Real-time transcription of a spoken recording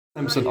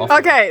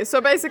Okay,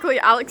 so basically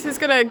Alex is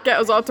gonna get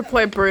us all to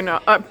play Uno.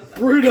 And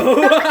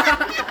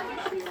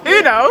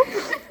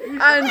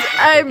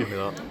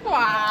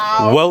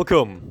wow.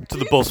 Welcome to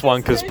the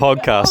Buswankers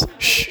podcast.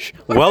 Shh.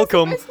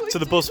 Welcome to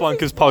the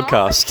Buswankers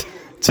podcast.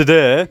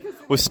 Today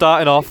we're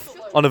starting off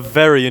on a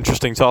very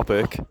interesting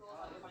topic.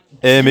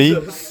 Amy,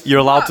 you're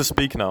allowed to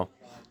speak now.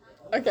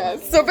 Okay,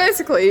 so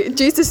basically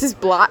Jesus is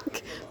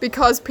black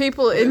because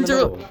people in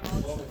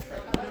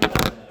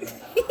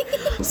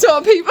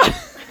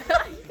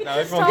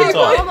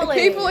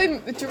people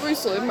in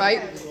Jerusalem,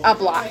 right, are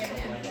black.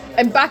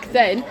 And back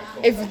then,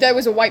 if there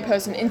was a white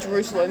person in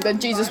Jerusalem, then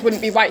Jesus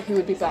wouldn't be white, he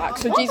would be black.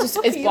 So Jesus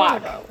is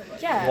black.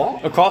 Yeah.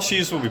 What? Of course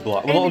Jesus will be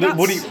black. Well,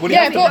 would he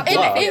Yeah, have to but be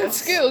black? in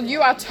school,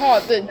 you are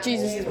taught that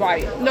Jesus is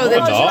white. No, you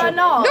are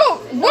not. No,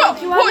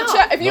 what? You are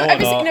not. Have you No,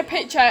 ever not. seen a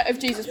picture of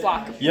Jesus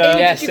black? Yeah.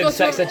 Yes, you go in to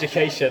sex a-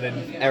 education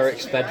in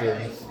Eric's bedroom,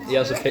 he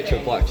has a picture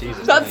of Black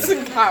Jesus. That doesn't he?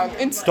 doesn't count.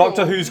 In school.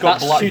 Doctor Who's got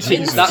That's black Shooty,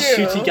 Jesus. that's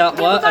Yeah. Shooty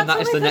Gatwa, that's and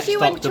that is only the because next you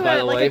went doctor, to by a,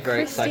 the like, way. a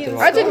Very excited Christian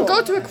about I didn't that.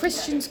 go to a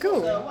Christian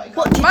school.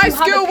 What, did My you have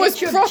school a was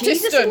picture of Protestant.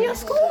 Jesus in your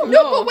school?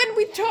 No, but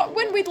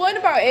when we'd learn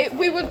about it,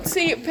 we would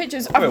see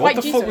pictures of Wait, white what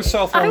the Jesus. fuck was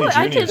South Lonely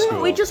I Junior didn't.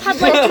 School? We just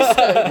had like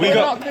We We're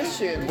got not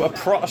Christian. a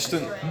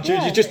Protestant.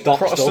 Dude, you just doxed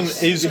Protestant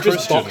us. is you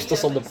just Christian. doxed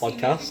us on the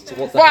podcast.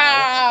 What the hell?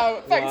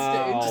 Wow, thanks,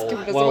 Wow, dude. Just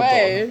giving us well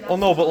away. Oh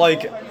no, but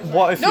like,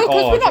 what if? No,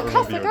 because we're not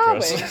Catholic, are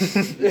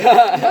we?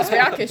 Because we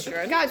are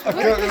Christian. guys, we can't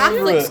were a Catholic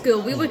remember.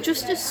 school. We were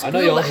just a I school know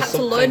that yours had is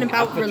to learn something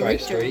about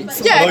Appetite Street.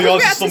 religion. Yeah, No, 'cause yours we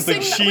is had to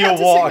something sing- sheer we had to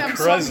sing water them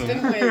songs, crescent.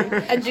 didn't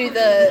we? And do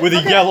the With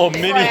a yellow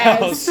mini prayers.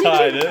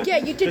 outside it. yeah,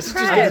 you did This is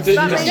prayers. just- That this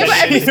made is Yeah, but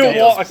sense. every Sheer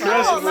school water does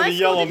crescent with my a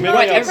yellow school did mini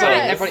Right, not everybody,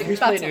 outside. everybody, who's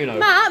That's playing Uno?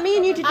 Matt, me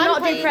and you did I not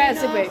don't play do prayers,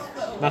 prayers, did did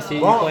we? Matthew,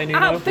 you playing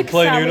Uno? Big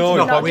playing Sam, Uno, we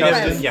no, did but not we do never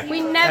prayers. did, yeah.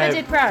 We never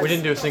did prayers. We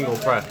didn't do a single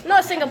prayer. Not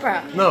a single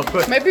prayer. No,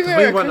 but Maybe we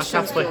were a weren't a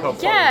Christian Catholic school. or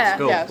Yeah.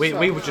 school. Yeah, we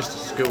sure. were just a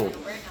school.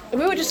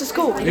 We were just a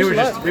school. We were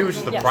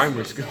just a Yes.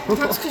 primary school.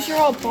 That's because you're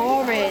all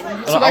boring.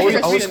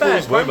 Our school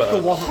was way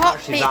better. Hot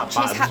actually that bitches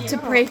bad. had to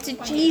pray to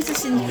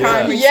Jesus in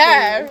primary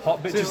Yeah.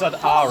 Hot bitches had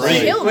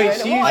RE. school. Wait,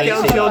 so you What are get you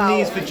on your about?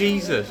 knees for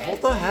Jesus?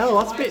 What the hell?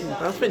 That's a bit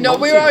No,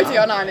 we naughty, were already man.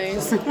 on our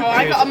knees. Oh,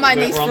 I got on my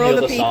knees We're on for the other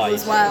other people side.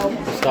 as well.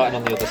 We're starting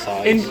on the other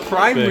side. In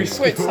primary Big.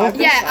 school. Which side?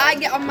 Yeah, I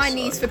get on my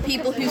knees for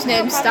people whose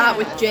names start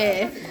with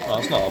J. Oh,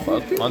 that's not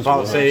bad. Mine's I'll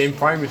worse. say in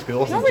primary school,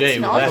 wasn't No, Jay? it's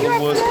Was not. there? You The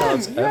have worst them.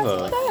 cards You have ever.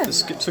 them. The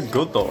skips are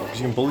good though, because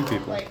you can bully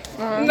people.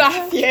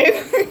 Matthew.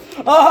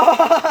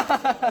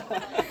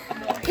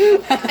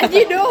 And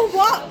you know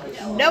what?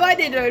 No, I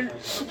didn't.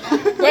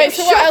 Wait,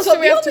 so what else do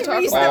we have to The talk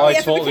reason about? Oh, I that we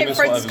ever totally became missed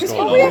friends whatever's because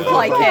going we on look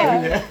like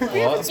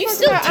him. What? You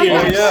still do. Oh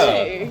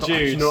yeah.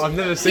 You know, I've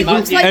never seen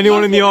Looks like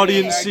Anyone in the you.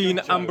 audience seen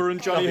Amber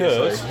and Johnny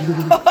Hurt?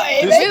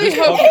 Hey, Really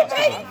baby. hope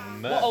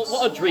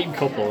What a dream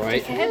couple,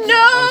 right?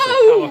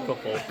 No! Power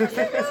couple.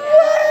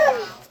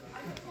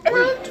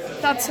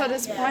 That's so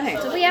disappointing.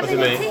 Do we have What's it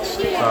any mean?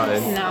 tissue?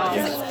 Starting. No.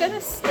 It's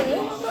gonna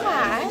stay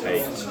flat.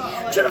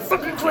 Should have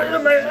fucking cleared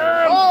them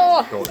out.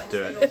 Oh! Go on,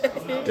 do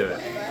it. Do it.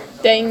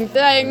 Ding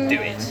ding.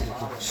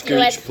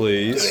 Scooch,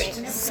 please.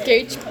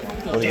 Scooch.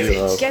 What do you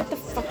have? Get the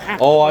fuck out.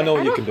 Oh, I know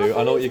what you can do.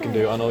 I know what you can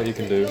do. I know what you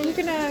can do. You're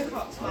gonna.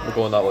 We're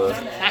going that way.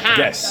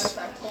 Yes.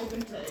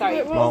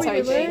 Sorry.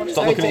 Sorry, G.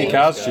 Stop looking at your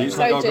cards, G. It's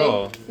not Sorry, gotta G.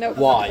 go. No.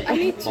 Why? I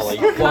need to. Molly,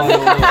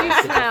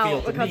 why?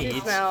 Smell. the Because you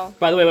need. smell.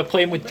 By the way, we're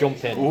playing with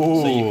jump in,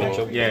 so you can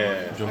jump in.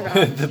 Yeah.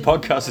 The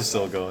podcast is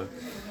still going.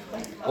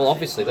 Well,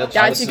 obviously, that's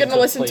Guys, you're gonna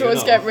listen to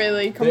us get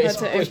really It's,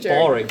 competitive. it's during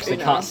boring because they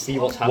Uno. can't see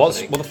what's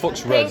happening. What the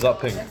fuck's red? Is that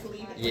pink?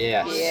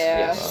 Yes.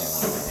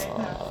 Yes.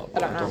 I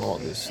don't know what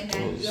this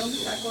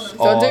does.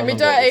 Don't do I me remember what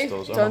dirty. this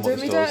does. I Don't remember do what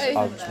me this does. dirty. I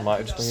just might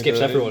have just done you Skips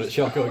dirty. everyone. It's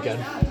your go again.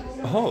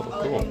 Oh,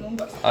 cool.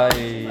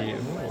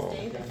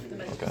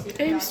 Okay.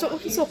 Amy, stop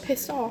looking so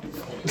pissed off.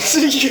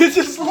 You're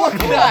just looking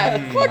Come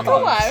on. Come on.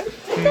 Come on.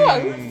 Come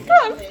on. Come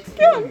on.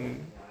 Come on.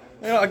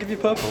 Yeah, I'll give you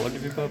purple. I'll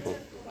give you purple.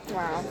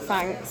 Wow.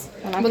 Thanks.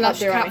 And I Well, now can't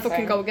she do can't anything.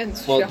 fucking go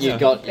against. Well, She you've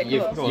has got to pick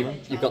you've, up.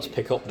 you've got to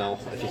pick up now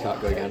if you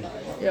can't go again.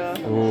 Yeah.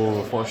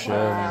 Ooh, what a shame.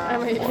 I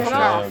mean, What a get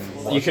off. shame.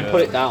 What a You can shame.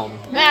 put it down.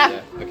 Nah.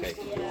 Yeah. Okay.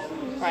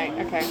 Right.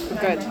 Okay.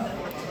 We're good.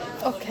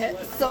 Okay,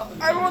 so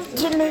I want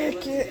to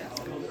make it.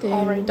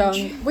 Ding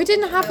dong. We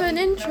didn't have an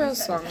intro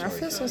song. I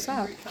feel so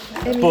sad.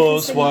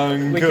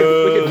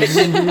 Buswankers.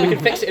 We can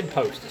fix it in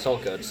post. It's all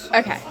good.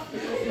 Okay.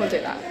 We'll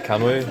do that.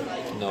 Can we?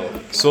 No.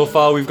 So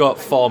far, we've got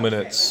 4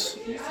 minutes.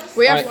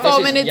 We have Right, 4 this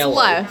is minutes yellow.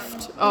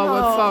 left. Oh,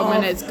 we're 4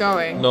 minutes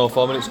going. No,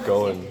 4 minutes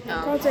going.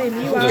 God,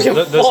 Amy, you are. There's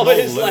no Four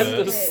minutes left limit.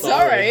 of the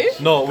Sorry.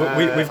 No,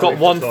 we've got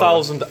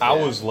 1,000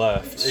 hours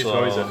left. It's So.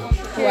 always a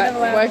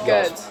We're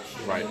good.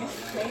 right.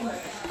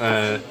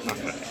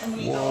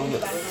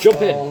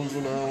 Jump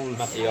in.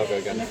 Matthew, I'll go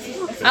again.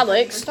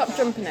 Alex, stop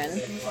jumping in. Okay,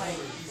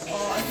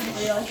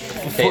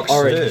 Fuck's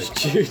orange sake.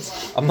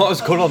 juice. I'm not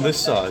as good on this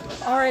side.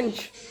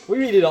 Orange. We're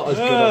really not as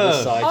good on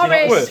this side. Orange.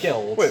 You're not Wait,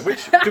 skilled. wait,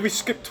 which did we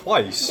skip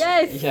twice?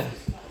 Yes. Yeah.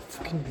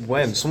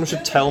 When? Someone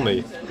should tell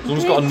me.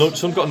 Someone's got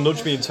to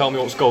nudge me and tell me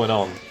what's going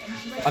on.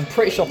 I'm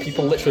pretty sure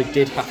people literally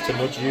did have to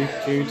nudge you,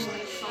 Jude.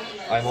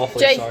 I'm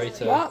awfully Jake, sorry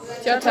to. what?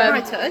 It's your turn.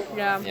 My turn.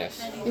 Yeah.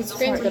 Yes. Your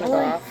screen's gonna go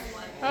off.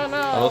 Oh I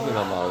no. don't think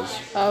that matters.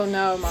 Oh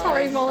no, Molly.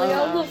 Sorry, Molly. Oh,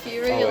 I love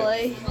you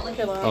really.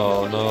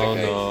 Oh no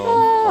no.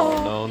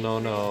 Oh no no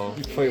no.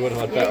 You probably would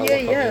have had better luck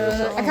on the other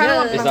side. I kind of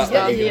want Is that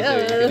what you're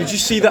gonna do? Did you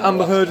see the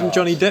Amber Heard and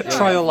Johnny Depp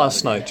trial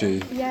last night,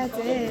 G? Yeah, I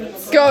did.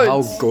 good.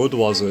 How good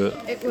was it?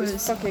 It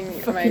was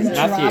fucking amazing.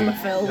 drama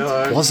filled.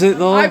 Was it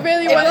though? I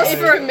really It want was, it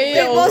for a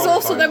meal. it was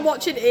also them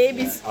watching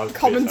Amy's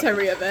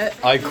commentary of it.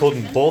 I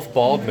couldn't. Both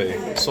bored me,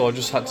 so I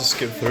just had to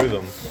skip through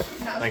them.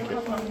 Thank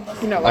you.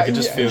 You know, I could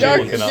just feel you you're,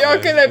 looking at you're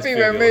me. gonna Just be feel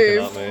you looking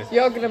removed. at me.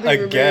 You're gonna be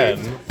Again?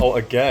 removed. Oh,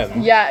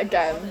 again? Yeah,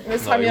 again.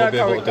 This No, time you you're won't not be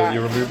able coming to do it. back.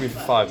 You removed me for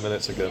 5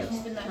 minutes again.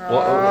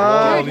 What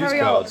are these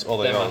cards?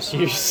 Oh, they are.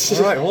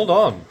 Alright, hold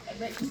on.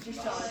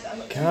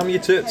 Calm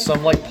your tits,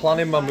 I'm like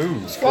planning my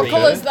moves. What Okay?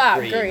 colour's that?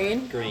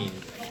 Green. Green.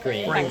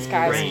 Green. Thanks,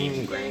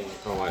 guys.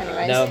 Oh my god.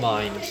 Anyways. Never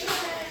mind.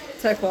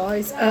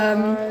 Turquoise.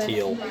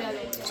 Teal.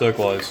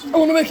 Turquoise. I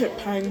want to make it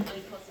pink.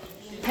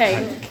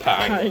 Pink.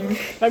 Bang.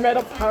 I made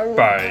a pink.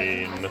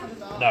 Bang.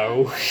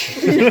 No.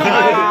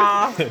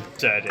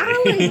 Daddy.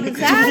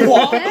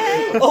 What?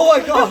 Oh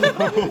my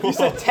god! You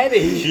said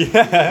Teddy.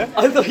 Yeah.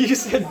 I thought you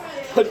said.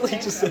 I thought you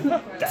just said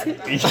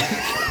Daddy.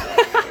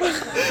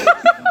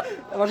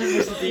 Imagine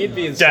Mr. Dean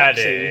being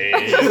Daddy.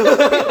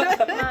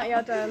 Matt,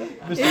 you're done.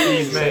 Mr.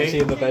 Dean sexy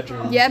in the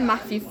bedroom. Yeah,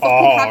 Matthew. Fucking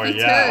Oh, have your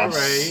yes.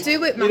 turn.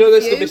 Do it, You Matthew. know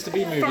there's the Mr.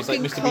 Bean movies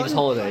like Fucking Mr. Bean's cunt.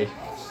 Holiday,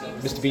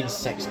 Mr. Bean's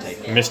Sex Tape.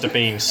 Mr.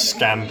 Bean's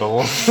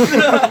scandal.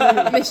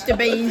 Mr.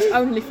 Bean's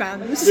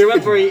OnlyFans. Do you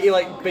remember he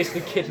like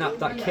basically kidnapped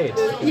that kid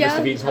in Yeah.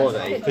 Mr. Bean's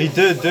Holiday? He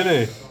did,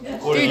 didn't he?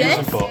 What did he use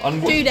him for?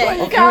 And Do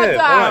this. Okay, Calm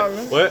down.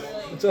 alright. Wait.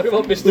 I'm talking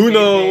about Mr.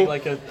 Uno. Bean being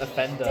like an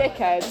offender.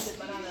 Dickhead.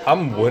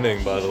 I'm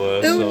winning, by the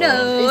way. Oh so.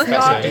 no. Not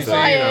That's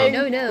lying.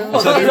 No, no.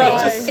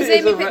 Is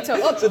Amy picked it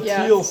up? It's a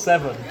Yeah. teal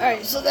 7.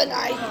 Alright, so then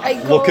I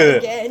go Look at it.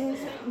 again.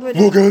 But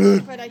Look at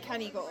it. But I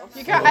can't go.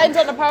 You can't end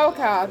on a power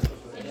card.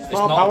 It's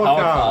not a power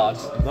card.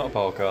 Not a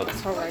power card.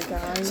 Alright,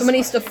 guys. Someone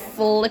needs to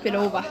flip it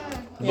over.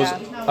 Yeah.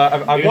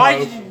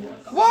 Why?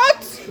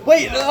 What?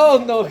 Wait,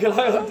 oh no, can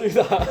I not do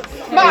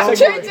that? Matt,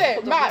 change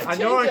it. Matt, I change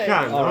know I it.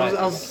 can. Alright.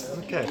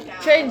 Okay.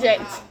 Change it.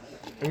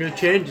 I'm gonna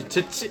change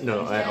it to no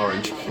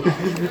orange.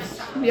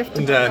 You have to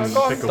And then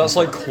Go on. pick up. That's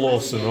like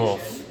close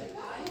enough.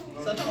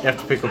 You have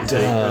to pick up until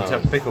you have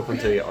to pick up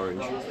until you're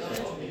orange.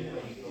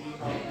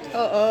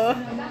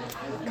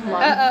 Come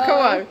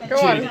on. Go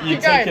on. Dude, Keep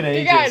you're going. taking Keep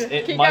ages. going.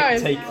 It Keep might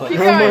going. take like Keep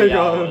Oh going. my 3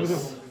 god. hours.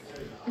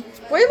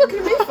 Why are you looking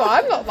at me for?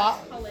 I'm not that.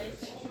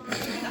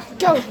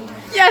 Go.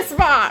 Yes,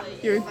 Matt.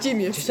 You're a Did you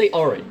genius. say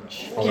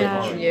orange?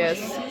 Yeah. Yes.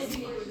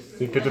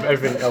 You could have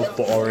everything else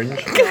but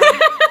orange.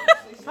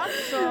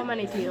 so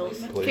many teals.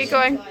 Keep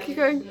going. Keep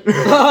going.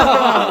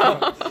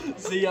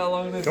 See how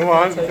long this Come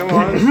on, come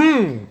on. I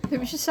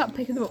think we should start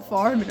picking them up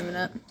for him in a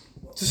minute.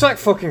 Just like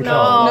fucking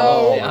card.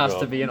 No. It has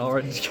to be an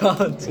orange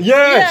card.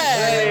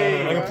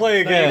 Yes! I can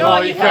play again.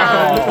 No, you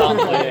can't. You can't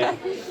play it.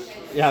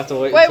 You have to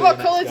wait. Wait, until what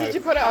the colour next did go.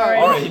 you put it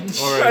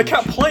on? I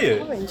can't play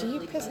it. Orange, are you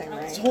pissing me?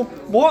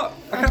 What?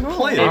 I can't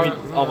play Maybe, it.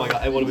 oh my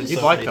god, it would have been You'd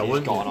so like funny that, if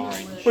wouldn't you'd you? gone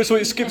orange. Wait, so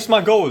it skips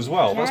my go as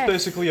well? That's Yes.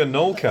 basically a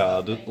no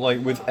card,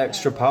 like with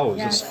extra powers.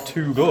 That's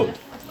too good.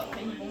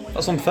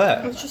 That's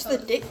unfair. It's just the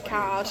dick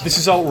card. This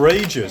is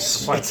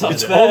outrageous. It's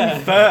unfair.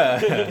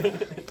 unfair.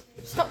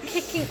 Stop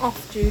kicking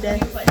off, Judy.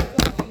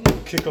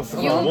 Kick off if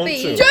I You'll want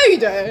be- to. Judy!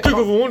 Kick off if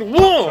I want to.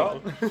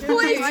 What?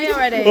 Please, are you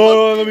ready?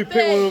 Oh, let me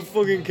pick one of the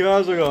fucking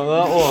cards I got.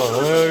 That one.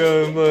 I'm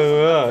gonna play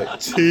that.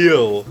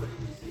 Teal.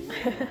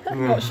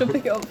 What, she'll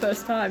pick it up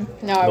first time?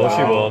 No, No,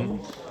 she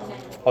won't.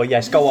 Oh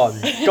yes, go on,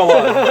 go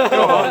on,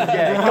 go on,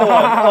 yeah, go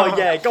on, oh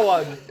yeah, go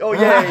on, oh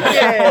yeah,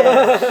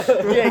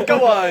 yeah,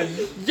 go on,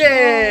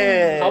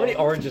 yeah. How many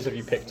oranges have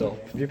you picked up?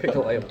 Have you picked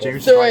up like a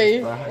bunch?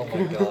 3. Oh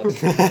my god.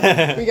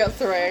 We got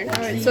 3.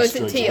 So is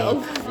it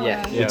teal?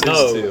 Yeah. It is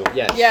No. teal.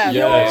 Yes. Yeah.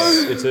 Yes,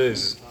 it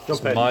is.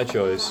 It's my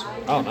choice.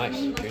 Oh, nice.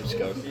 Jude's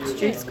go.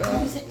 Jude's go.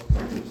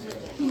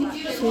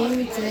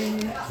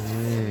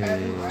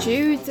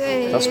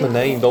 Judy. That's my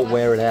name. Don't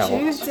wear it out.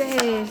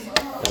 Judy.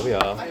 There we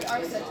are.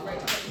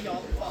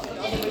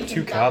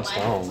 2 cards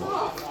down.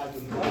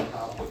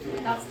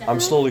 I'm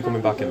slowly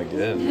coming back in the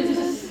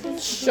game.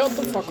 Shut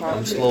the fuck up.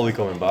 I'm slowly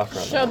coming back right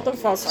now. Shut the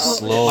fuck up. Might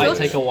Slowly.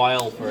 take a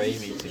while for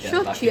Amy to get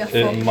Shut back your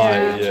in. It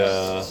might,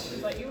 yeah.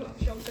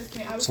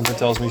 Something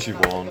tells me she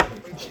won't.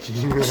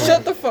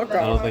 Shut the fuck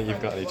I don't up. think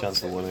you've got any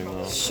chance of winning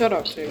though. Shut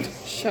up, dude.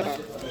 Shut up.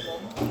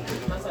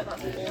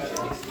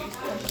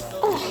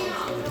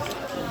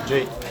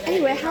 G.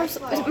 Anyway, is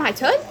it my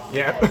turn?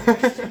 Yeah.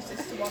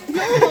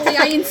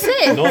 I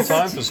insist. No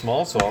time for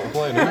small talk. We're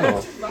playing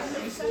Uno.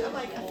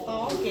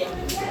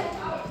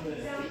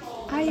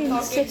 I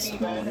insist,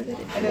 man.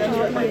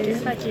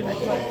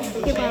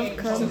 You're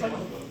welcome.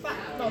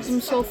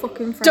 I'm so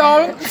fucking friendly.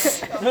 Don't!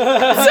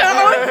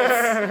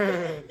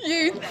 Don't!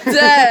 You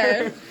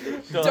dare!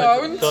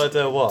 Don't!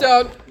 Don't what?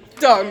 Don't!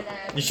 Don't.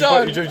 You should,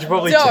 Don't. you should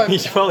probably Don't. you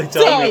should probably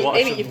tell me Don't. what.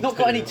 Amy, you've not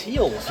got any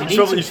teals. You You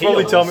should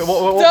probably tell me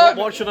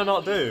what should I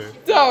not do?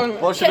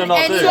 Don't. What should I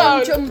not do?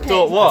 Don't.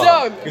 Don't what?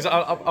 Don't. Because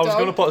I was Don't.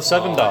 going to put a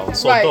 7 down,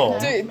 so Right,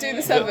 don't. do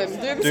the 7. Do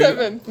the Do-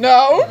 7.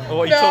 No. Oh,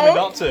 what, you no. told me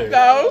not to?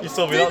 No. You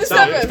told me do not the to.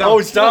 7. Oh,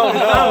 it's down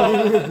now.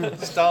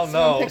 It's down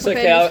now. It's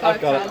okay,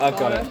 I've got it. I've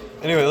got it.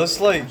 Anyway, let's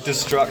like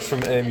distract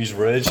from Amy's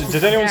rage.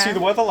 Did anyone see the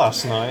weather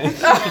last night?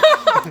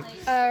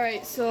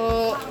 Alright,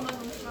 so.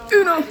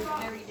 Uno.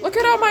 Look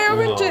at all my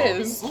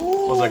oranges.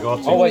 What's that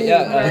got to? Oh wait,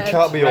 yeah. It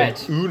can't be on red.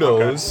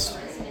 Unos.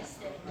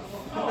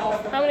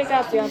 How many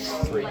cards do you have?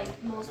 3.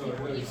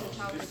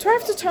 Do I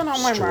have to turn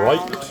on my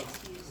round? Striped.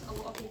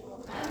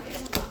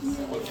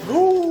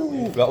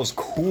 Ooh, that was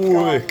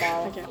quick.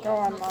 Okay, go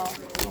on now.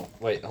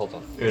 Wait, hold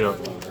on. Uno.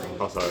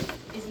 Oh, sorry.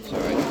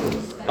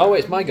 Oh wait,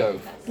 it's my go.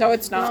 No,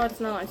 it's No, not. it's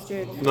not. It's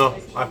Jude. No,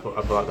 I put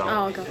that down.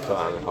 Oh, okay. But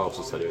I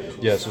also said it.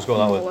 Yeah, so let's go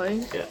that way.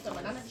 Molly. Yeah.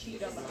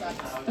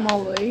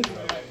 Molly.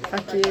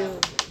 Fuck you.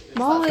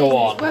 Molly. Go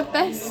on. We're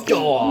best.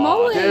 Go on.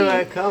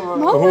 Molly. Come on.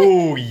 Molly.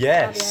 Oh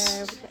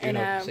yes. In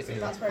Yeah.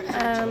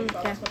 yeah.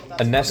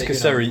 A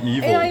necessary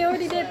Yeah, I evil.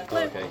 already did. Blue.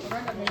 Okay,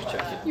 just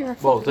checking. You're a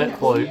Well, that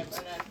blue.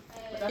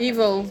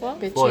 Evil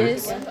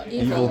bitches.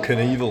 Evil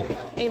Knievel.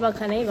 Evil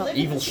Knievel.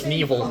 Evil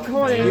Schneevel. Come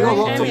on, You got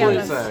lots of Amy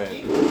blues Adams.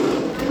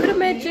 there. Could have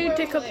made you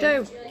take up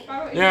too.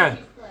 Yeah.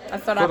 I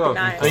thought Could I'd have. be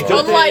nice. You could-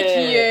 Unlike Yeah.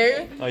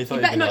 you. Oh, you thought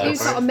You better not use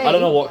that on me. I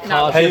don't know what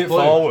card Pay you it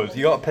put. forward.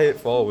 You gotta pay it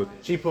forward.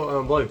 She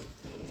put blue.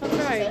 That's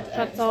right.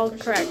 That's all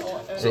correct.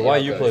 So why are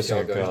you placing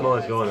a card? No,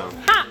 it's going now.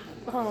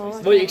 Oh.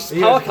 Well, you,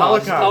 Yeah, power power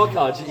cards. card. Power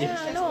cards. You I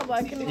know, but I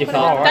can can't. put it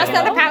Right. That's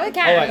not a power Oh,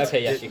 right,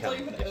 okay, yes, you can.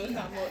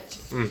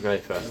 Very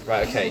fair.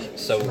 Right, okay,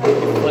 so you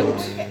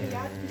flipped.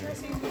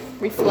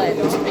 We flipped.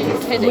 Are you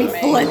kidding me?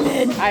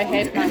 I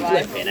hate my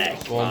life.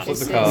 Go on, flip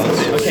the cards.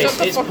 Okay, Shut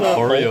the it's fuck up.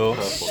 purple. Oreo.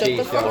 Shut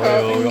the fuck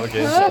Oreo, we up. got a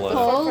game to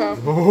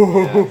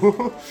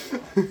play.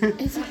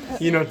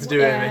 You know what to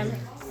do, Amy.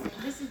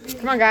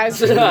 Come on, guys.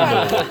 Come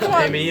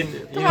on. Amy, you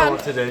know on.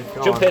 what to do.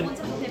 Go Jump on. in.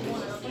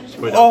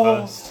 Put it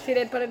up first. She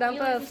did put it down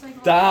first.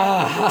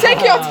 Da. Take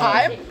your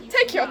time.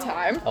 Take your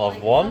time. I'll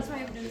have 1,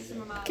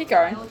 Keep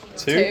going.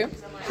 2,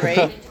 3,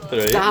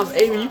 3, Damn,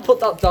 Amy, you put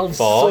that down 4,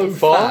 so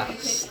 4,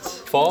 fast.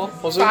 4,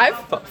 was it? 5.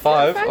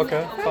 5,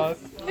 okay, 5.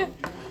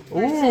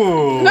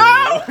 Ooh.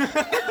 No!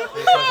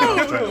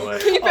 Straight away.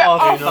 Keep it Oh,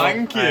 off.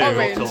 thank you.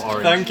 Orange.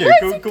 Thank you. Where's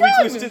Can it we gone?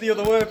 twist it the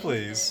other way,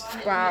 please?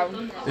 Wow.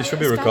 It should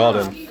be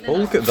recording. Oh,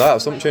 look at that. I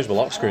haven't changed my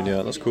lock screen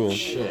yet. That's cool.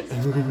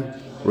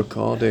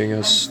 Recording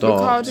has stopped.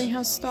 Recording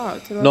has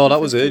started. No,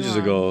 that was ages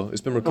ago.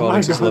 It's been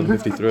recording since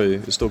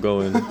 11:53. It's still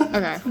going.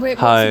 Okay. Wait, what's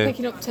Hi. he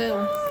picking up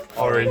till?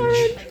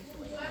 Orange.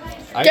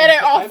 Get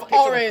it off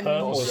orange.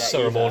 Oh,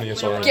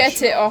 ceremonious orange.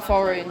 Get it off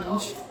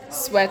orange.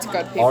 Swear to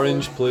God, people.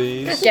 Orange,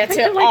 please. Get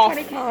it off.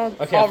 Okay,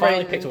 I finally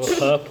Orange. picked up a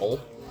purple.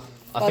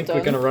 I think we're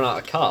done. gonna run out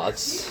of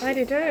cards. I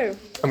do too.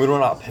 I'm gonna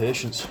run out of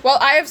patience. Well,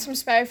 I have some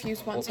spare if you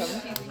want some. I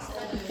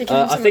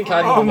think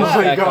I'm. Oh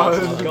my God.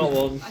 I've got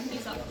one.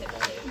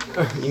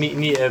 You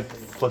need to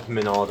flip them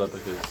in order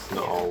because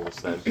not all the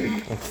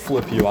same. I'll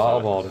flip you out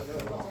of order.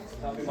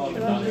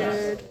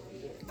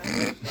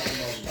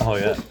 Oh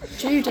yeah.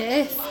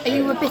 Judith, are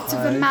you a bit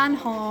of a man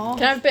whore?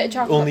 Can I have a bit of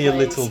chocolate? Only a please?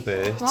 little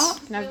bit.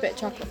 What? Can I have a bit of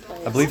chocolate,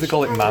 please? I believe they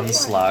call it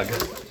manslag.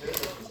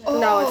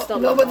 No, it's still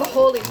No, not. with the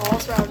holy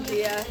horse round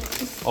here.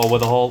 Or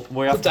with the whole.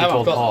 We have to be Damn, I've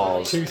called got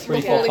whores. 2,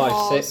 3, 4,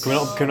 5, 6.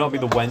 Can we not be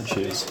the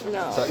wenches?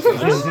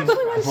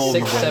 Holy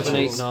 6, 7,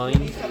 8, wenches.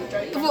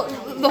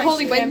 9. The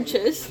holy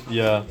wenches.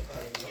 Yeah.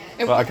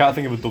 But I can't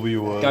think of a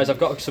W word. Guys, I've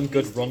got some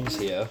good runs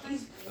here.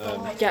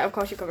 Yeah, of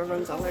course you've got to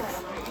run,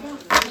 Alex.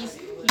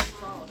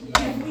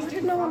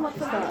 No one left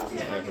with that.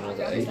 I have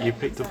another 8. You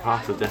picked up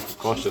half the deck, of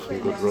course, just some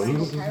good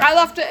runs. I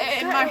left it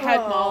in my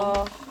head,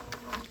 Mom.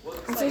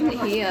 I didn't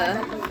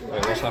hear.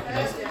 Wait, what's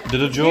happening?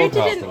 Did a joke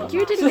happen?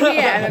 You didn't hear,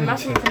 and then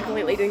Matthew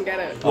completely didn't get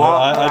it.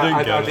 I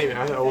didn't get it.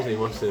 I wasn't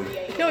even watching.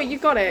 No, you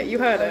got it. You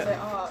heard it.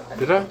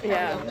 Did I?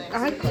 Yeah.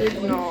 I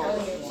did not.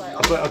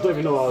 I don't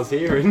even know what I was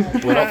hearing.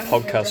 We're not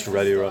podcast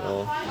ready right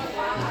now.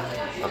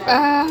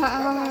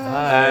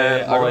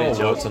 I Molly, got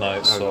to work joke.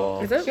 tonight,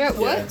 so Is it? You're at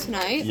work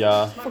tonight?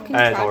 yeah. Fucking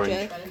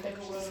Orange. tragic.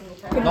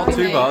 Not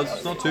too bad.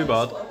 It's not too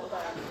bad.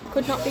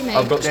 Could not be me.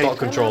 I've got stock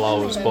control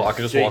hours, but I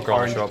can just walk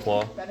around the shop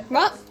floor.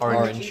 What?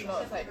 Orange.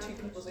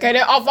 Get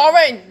it off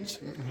orange.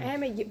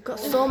 Amy, you've got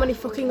so many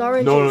fucking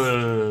oranges.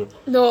 No.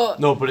 No.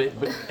 No, but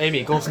Amy,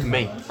 it goes to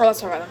me. Oh,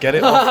 that's alright. Get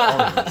it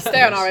off.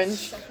 Stay on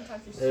orange.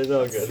 It's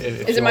all good.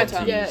 Is it my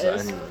turn? Yeah, it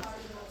is.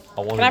 I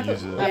want Can I to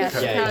use put- it.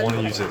 Yes. Yeah, I want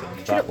to use it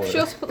that way. She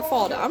also put the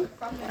 4 down.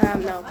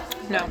 No.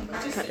 No.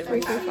 Can't do 3,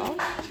 that. 3, 4.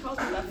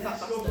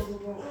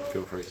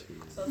 Feel free to.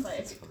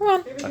 Come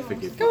on. I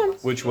forgive Come on.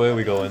 Which way are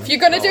we going? If you're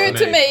gonna do it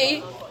to me.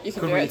 me, you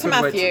can do it to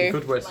Matthew.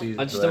 Good way to use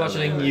I'm just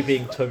imagining you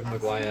being Tobey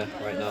Maguire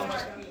right now.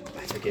 Just,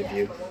 I forgive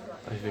you.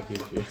 I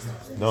forgive you.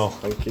 No.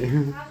 Thank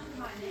you.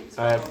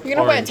 You're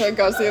gonna wait until it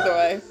goes the other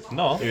way.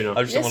 No. You know.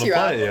 I just Yes, don't you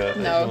want are. to play it yet. I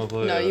No. just don't wanna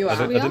play No, it. you I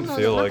are. didn't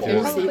feel like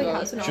You're it. evil.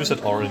 Has an She said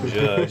orange,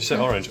 yeah. She said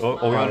orange. Oh,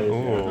 we went,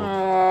 ooh.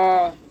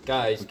 Oh.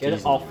 Guys, get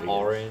it off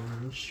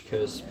orange,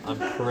 because I'm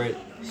pretty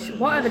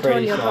Whatever tone sure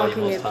you're you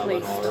talking in, must have please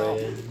an stop.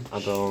 orange. I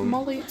don't.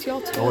 Molly, it's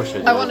your turn. I wish I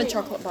did. I want a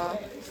chocolate bar.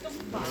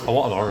 I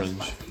want an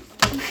orange.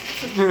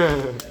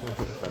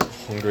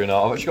 Hungry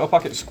now. I've actually got a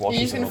packet of Are squashes.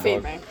 you just in gonna my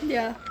feed bag. me?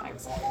 Yeah.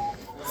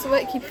 So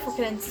wait, keep you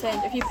fucking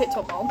entertained. If you picked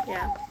up one.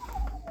 Yeah.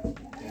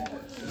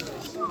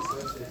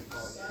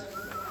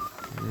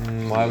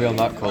 Why are we on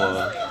that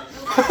colour?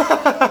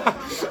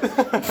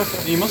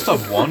 You must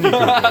have one you could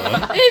learn.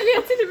 Maybe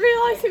I didn't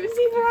realise it was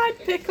either I'd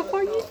pick up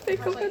or you'd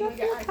pick up, and I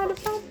feel kind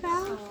of bad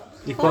now.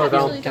 You put it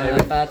down. Can I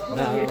be bad?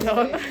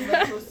 No.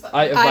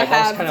 I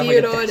have kind of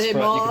viewed like a on desperate, him you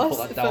can more put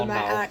that for down my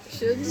now.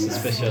 actions.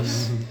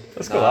 Suspicious.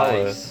 Let's go that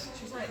way.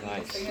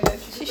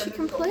 Nice. So she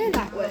can play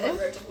that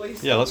way.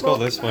 Yeah, let's go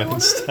this way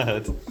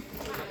instead.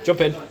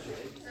 Jump in.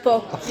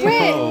 But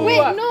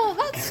wait, no,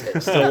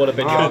 that's Still would have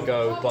been your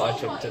go, but I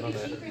jumped in on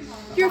it.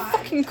 you're a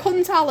fucking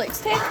cunt,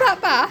 Alex. Take that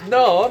back.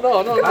 No.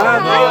 No,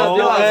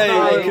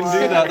 hey, you can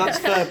do that. That's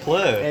fair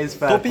play. It's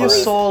fair Don't be a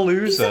play. sore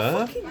loser.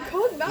 Fucking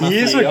cunt. That's He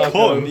is a Yeah,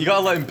 cunt. no. You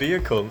gotta let him be a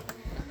cunt.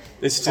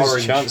 This is his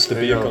Orange. chance to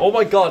There be you a go. cunt. Oh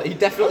my god, he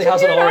definitely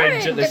has an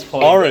orange at this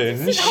point. Orange.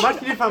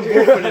 Imagine if I'm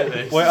walking at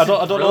this. Wait, I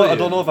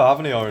don't know if I have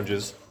any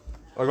oranges.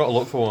 I gotta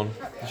look for one.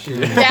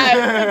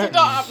 Yeah, we do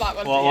not have that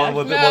one.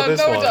 What here. this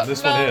no, one? we don't.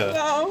 This no, one here?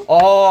 No.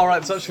 Oh,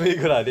 alright, it's actually a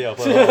good idea. I'll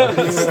play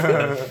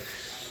that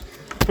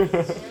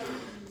one.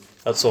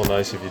 That's so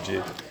nice of you,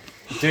 G.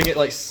 Doing it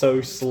like so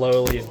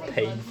slowly and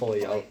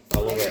painfully, I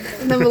love it.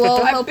 And then we'll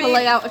all help her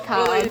lay out a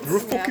card. You're a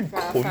fucking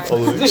cunt,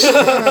 Alex.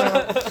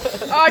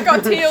 Oh, I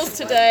got teals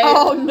today.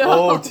 Oh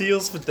no. Oh,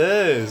 teals for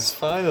days,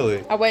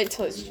 finally. I wait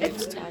till it's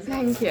juice time.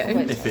 Thank you.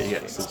 If it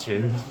gets the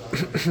chin.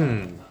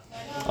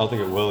 I don't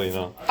think it will, you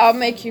know. I'll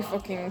make you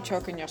fucking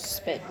choke on your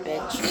spit,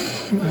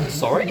 bitch.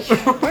 Sorry?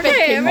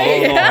 Okay, I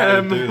don't know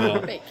how to do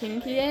that. bit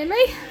kinky,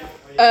 Amy.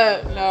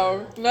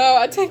 No,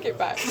 I take it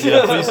back.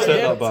 Yeah, please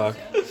take that back.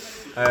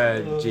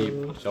 Jeep.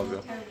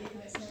 Jogger.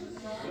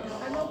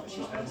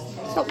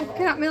 Stop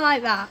looking at me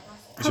like that.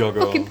 I'll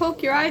Jogger. fucking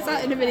poke your eyes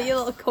out in a minute, you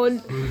little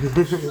cunt.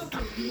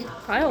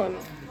 Violent.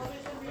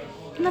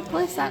 Can I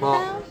place that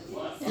down?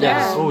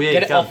 Yes. Oh yeah.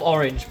 Get you it can. off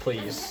orange,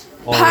 please.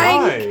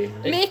 Why?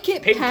 Make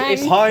it Pink pink.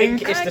 is, Pink.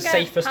 pink is the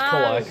safest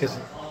colour, because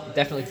it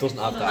definitely doesn't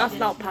have that. That's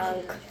not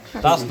punk.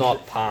 That's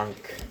not punk.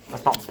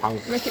 That's not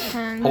punk. Make it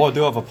pink. Oh, I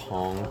do have a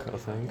pong, I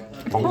think.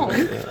 Pong. I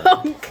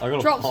got a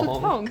Drops with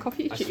pong. pong off I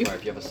YouTube. swear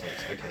if you have a sense.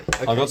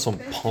 Okay. I got some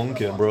pong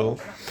here, bro.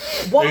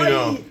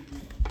 Why?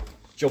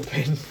 Jump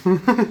in.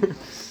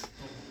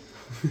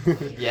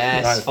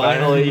 Yes, Right,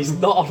 finally. He's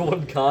not on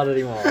one card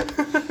anymore.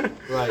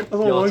 Right,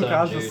 your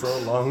turn, Jude.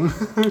 long.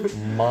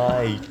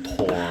 My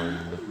turn.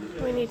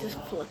 We need to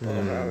flip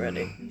over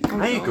already.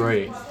 I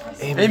agree.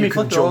 Amy, Amy, you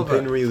can flip it jump over.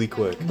 in really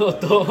quick. No,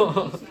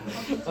 don't.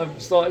 I'm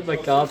starting my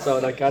cards out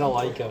and I kind of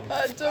like them.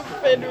 I jump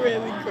in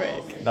really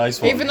quick. Nice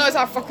one. Even though it's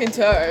our fucking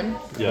turn.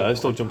 Yeah, I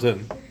still jumped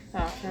in.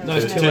 No,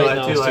 it's too Too late late,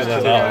 now. too It's late. too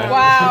late. now.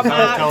 Wow,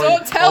 man, telling-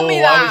 don't tell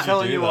me Oh, I I'm that.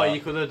 telling do you what that.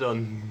 you could have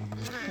done.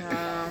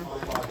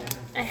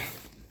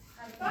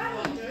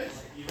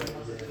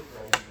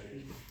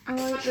 I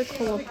like the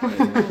colour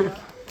pink.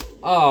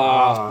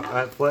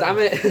 Ah, damn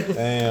it.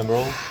 Damn,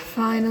 bro.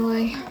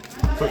 Finally.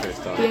 The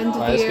end of the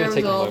Right, it's year gonna is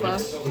take a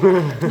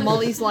over.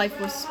 Molly's life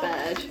was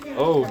spared.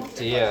 Oh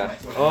dear.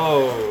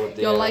 Oh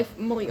dear. Your life,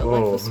 Molly, your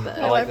life was spared.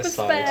 I like this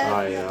side.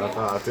 Ah,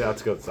 yeah, I think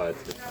that's a good side.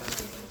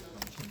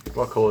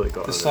 What colour it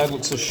got? This side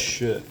looks so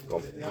shit.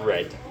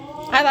 Red.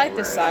 I like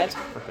this side.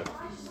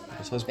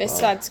 This side's This bad.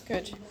 side's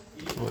good.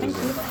 What is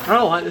it? I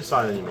don't like this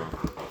side anymore.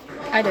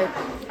 I do.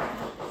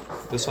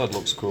 This side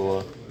looks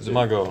cooler. Is it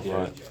my go?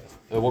 Right.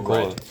 What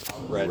colour?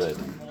 Red.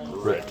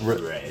 Red.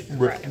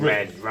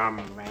 Red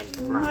rum.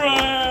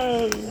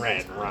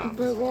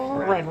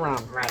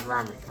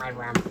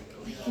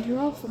 You're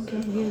all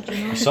fucking weird, you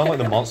know. You sound like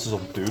the monsters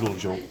of Doodle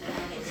Jump.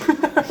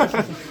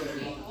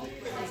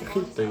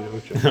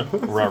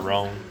 Right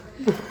wrong.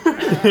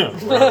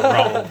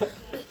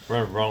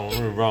 Right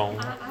wrong.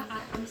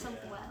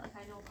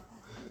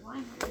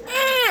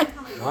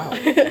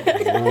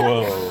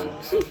 Whoa.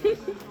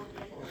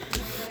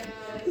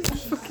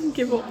 Fucking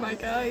give up, my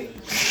guy.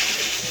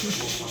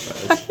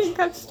 I think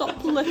I've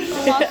stopped living the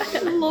life I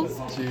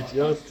loved. Jude,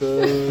 your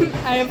turn.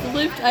 I have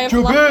lived, I have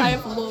laughed, I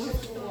have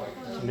loved.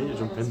 You need to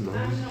jump in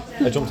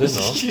though. I jumped in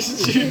though.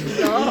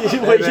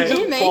 Wait, you just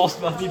Amy.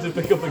 forced Matthew to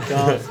pick up a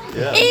card.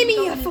 Yeah. Amy,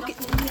 you fucking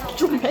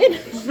jump in.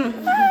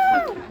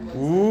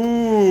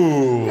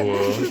 Ooh.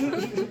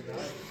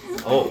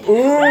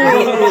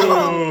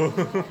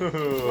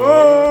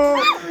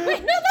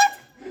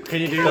 Can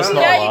you do That's that?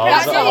 not Yeah, allowed. you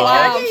That's can not do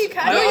allowed. that. You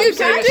can. I No, you would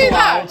say can it's do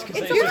allowed, that. 'cause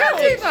it's You can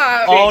do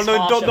that. Oh It's no!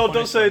 harsher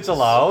Don't say it's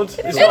allowed.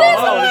 It's not is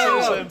allowed. It's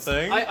allowed. the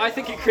same thing. I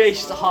think it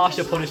creates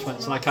harsher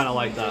punishments, and I kind of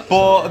like that.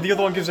 But the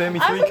other one gives Amy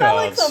I'm 3 with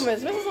Alex cards. on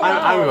this. This is I'm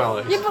allowed. with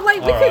Alex. Yeah, but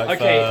like, we Alright, could.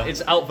 Okay, fair.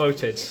 it's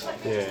outvoted.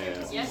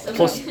 Yeah.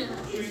 Plus,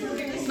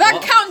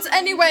 That counts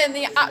anywhere in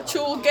the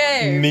actual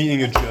game.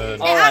 Meeting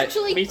adjourned. All right,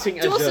 actually meeting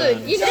doesn't.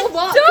 adjourned. You know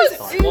what? does.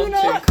 'Cause 1, 2,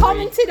 Uno 3.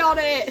 commented on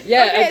it.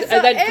 Yeah, Okay, so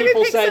and then Amy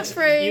people picks up said,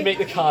 3. you make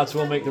the cards,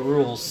 we'll make the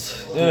rules.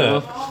 You Yeah.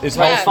 know? It's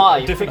Well, house,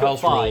 5. different Pick up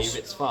house 5. rules.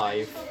 It's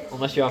 5.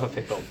 Unless you have a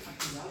pickup.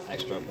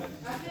 Extra.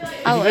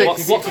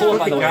 Alex. What colour,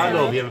 by the way?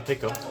 Card, you have a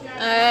pickup.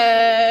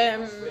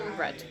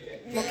 Red.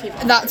 We'll keep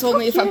it. That's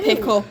only if I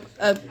pick up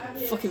a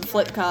fucking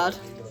flip card.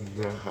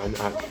 Yeah,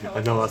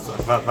 I know that's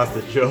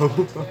the joke.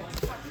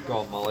 Go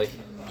on, Molly.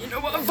 You know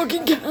what I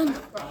fucking can.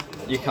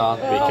 You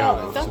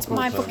can't. That's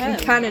my fucking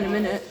Can in a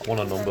minute.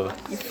 Want a number?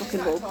 You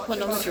fucking little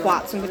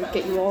twats. I'm gonna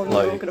get you all.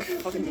 Like- You're gonna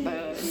fucking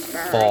burn.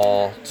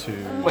 4, 2.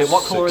 Wait,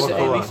 what colour is 6, it,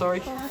 colour? Amy?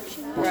 Sorry.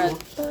 red.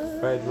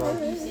 Red,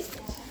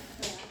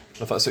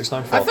 I thought 6,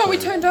 9, 4. I thought we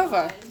turned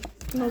over.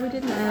 No, we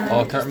didn't.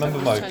 Oh, I can't remember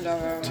my Turned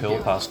over. till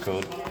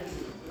passcode.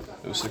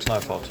 It was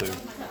 6942.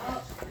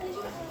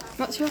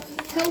 What's your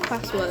till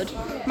password?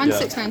 Mine's Yeah.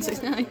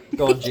 6969.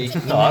 Go on, G.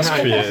 No, that's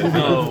creative.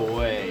 No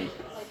way.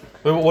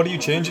 Wait, what do you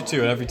change it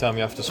to every time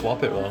you have to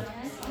swap it though?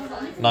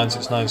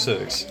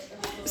 9696.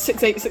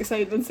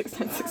 6868 then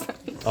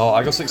 6969. Oh,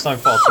 I got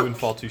 6942 and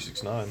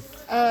 4269.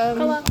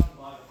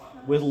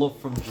 With love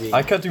from G.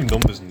 I can't do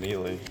numbers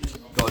neatly.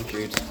 Go on,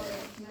 Jude.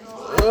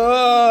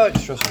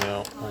 It's stressing me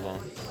out. Hold on.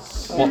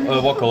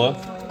 What colour?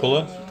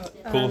 Colour?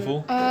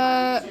 Colourful?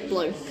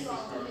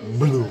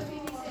 Blue.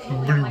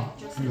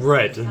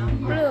 Red. You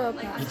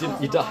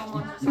don't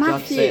say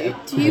Matthew, it.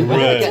 do you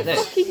Red. want to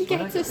fucking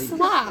get a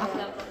slap?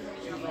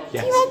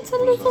 Yes. Do you want a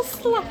little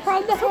slap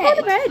round the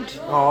head?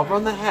 Oh,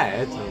 on the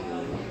head.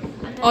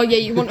 Oh yeah,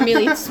 you want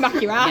Amelia to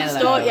smack your ass,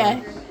 don't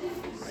you?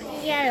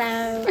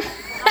 Yellow.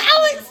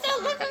 Alex,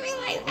 don't look at me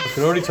like that.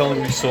 You're already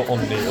telling me so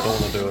unneat, I don't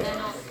want to do it.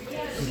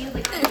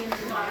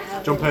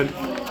 Jump in.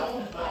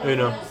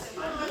 Uno.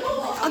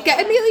 I'll get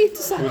Amelia to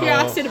slap your Uno.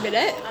 ass in a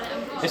minute.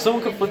 If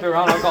someone could flip it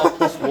around, I've got a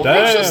 +1. She'll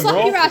Damn, slap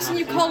bro. your ass and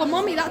you call her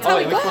mummy, that's Oh, how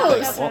wait, it which one?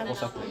 goes. What's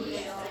happening?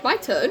 My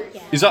turn.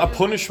 Is that a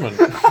punishment?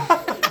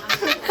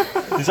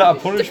 Is that a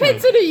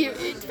punishment?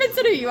 Depends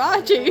on who you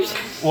are, Jude.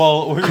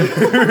 Well,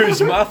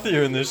 who's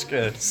Matthew in this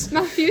case?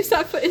 Matthew's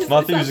that is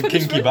Matthew's a that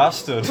kinky punishment?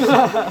 bastard.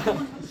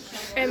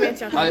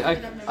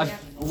 I've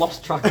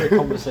lost track of the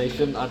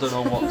conversation. I don't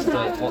know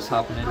what's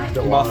happening.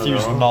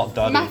 Matthew's not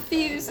daddy.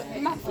 Matthew's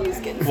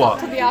getting What?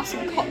 slapped on the ass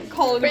and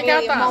calling Bring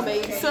Amelia out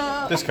that. mummy.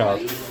 So This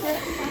card.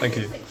 Thank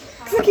you.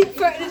 I keep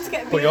threatening to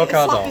get Put your Amelia to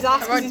card slap on. his ass I've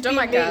 'cause already he's done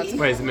my being cards. mean.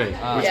 Wait, is it me? Which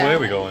Yeah. way are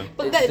we going?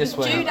 But then this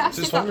way. Jude asked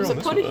This if that one was or a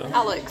this one punishment,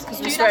 there? Alex, because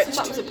We Jude asked if switched.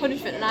 that was a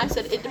punishment, and I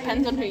said it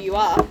depends on who you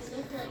are.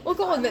 Well,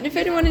 go on then. If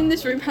anyone in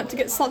this room had to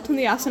get slapped on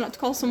the ass and had to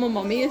call someone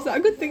mummy, is that a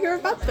good thing or a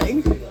bad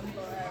thing? For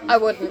I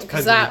wouldn't,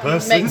 because that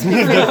Depends on the makes me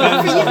feel you,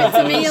 it's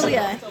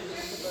Amelia.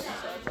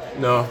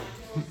 No.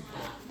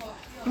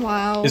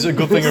 Wow. Is it a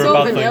good thing You're or a so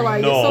bad vanilla,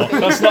 thing? you're No. so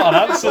That's not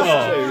an answer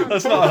though.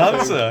 That's not an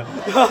answer.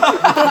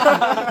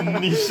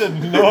 He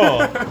said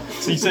no.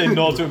 So you say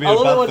no to it I being a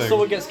love it bad when thing.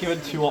 someone gets given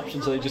 2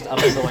 options and they just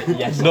answer like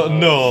yes. No,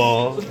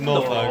 or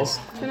no thanks.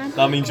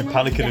 That means you're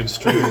panicking and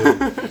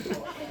struggling.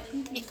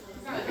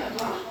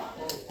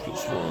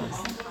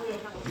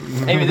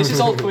 Amy, this is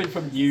all coming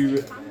from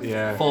you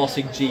Yeah.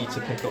 forcing G to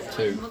pick up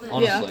 2.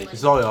 Honestly.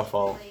 It's all your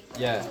fault.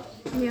 Yeah.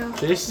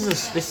 This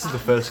is the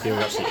first game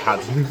we've actually had.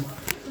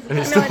 And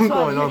it's No, still it's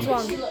going one. on. It's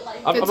one.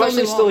 I'm It's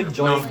actually only still one.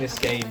 enjoying this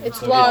game. It's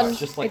so one. It's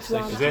just like It's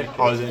 6. one. Is it?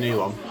 Or is it a new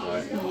one?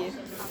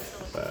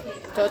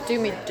 Right. Don't do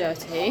me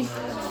dirty.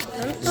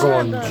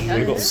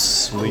 We got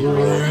sleep.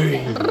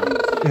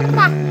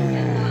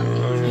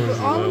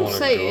 All I'm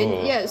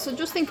saying, yeah, so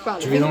just think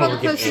about it. Think about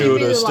the person you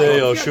Should really I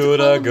stay like. or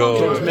should I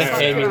go?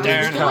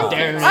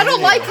 I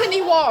don't like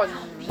anyone.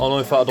 Oh no,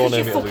 in fact I don't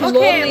name it. fucking Lose.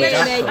 Okay, Lonely,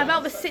 but mate.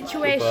 about the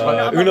situation, Goodbye.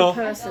 not about Uno. the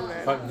person.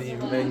 Then. But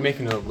you're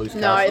making a loose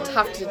No, card. it'd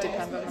have to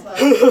depend on the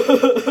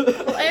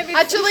person. Well, Amy's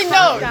Actually,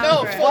 half no, down no,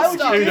 for it. full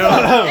stop.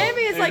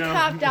 Amy is like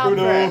half down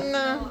for it.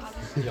 No.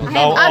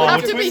 Now, I'd oh,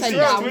 have to be twinsies,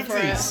 drunk for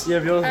it. twinsies.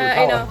 Yeah, yours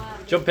You know.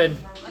 Jump in.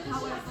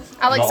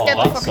 Alex, Not get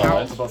on the that fuck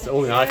out. side. That's the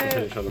only I can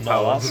finish on the Not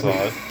power. that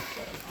side.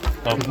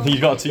 You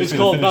got to teach It's me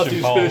called the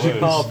Matthew's finishing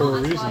power words. for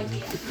a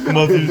reason.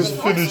 Matthew's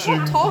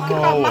finishing Talking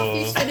about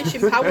Matthew's power.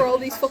 finishing power all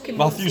these fucking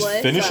months Matthew's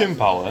later. finishing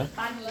power?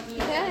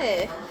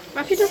 Yeah.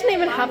 Matthew doesn't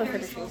even have a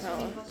finishing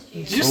power.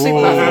 Did you just say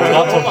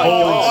That's a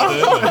bold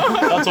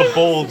statement. That's a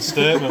bold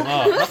statement,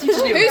 that.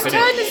 Whose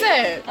turn is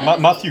it?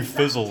 Matthew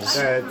fizzles.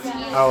 It's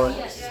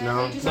Alex.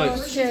 No. No,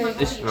 it's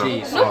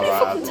G's. Nobody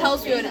fucking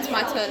tells me when it's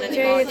my turn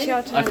Jay, anymore. it's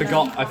your turn. I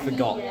forgot whose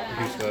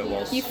go it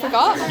was. You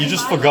forgot? You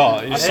just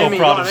forgot. You're so Amy,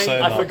 proud go of on,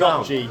 saying I that.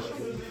 forgot G.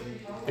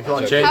 If you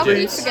want to How change would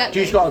you it, forget?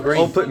 G's got a green.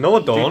 Oh, but no, I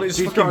don't. It's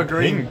G's fucking got a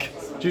green. pink.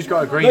 G's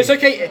got a green. No, it's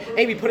okay.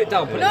 Amy, put it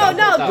down. Put it down.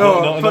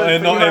 no. Put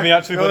it down. No, Amy,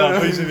 actually put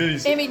that, please,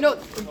 please. Amy, no.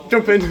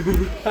 Jump in.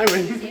 I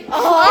win.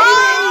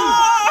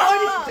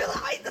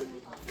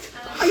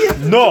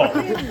 No! No!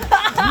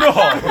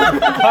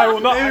 I will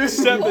not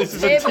accept this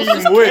as a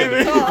team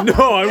win. No,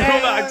 I will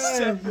not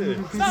accept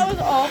this. That was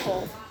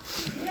awful.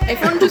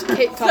 Everyone just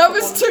kicked off. That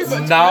was too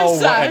much. Now for a what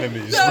sec.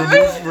 enemies?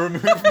 That was-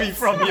 Remove me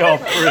from your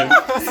prison.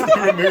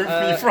 Remove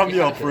me from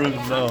your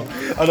prison. No,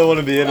 I don't want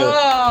to be in it.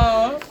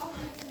 Oh.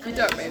 You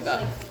don't mean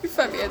that. You're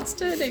very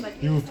entertaining.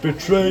 You've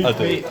betrayed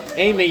me.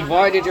 Amy,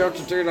 why did you have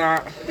to do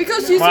that?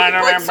 Because you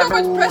put so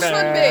much pressure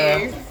on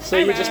me. So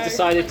you just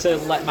decided to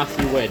let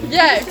Matthew win?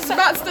 Yeah, because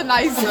Matt's the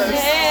nicest. The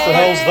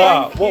hell's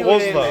that? What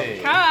was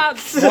that?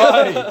 Cards.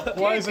 Why?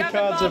 Why is the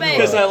cards everywhere?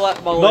 Because I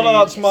let Molly. None of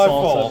that's my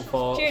sort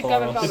fault. Jude, for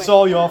go and us. It's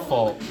all your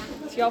fault.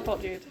 It's your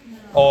fault, Jude.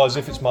 Oh, as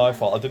if it's my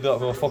fault. I did that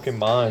with my fucking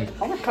mind.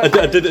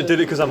 I did it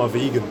because I'm a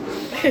vegan.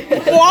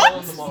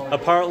 What?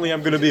 Apparently,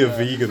 I'm gonna be a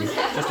vegan.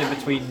 Just in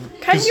between.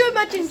 Can you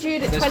imagine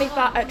Jude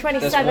at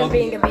 27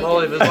 being a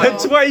vegan? At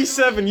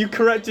 27, you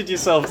corrected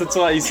yourself to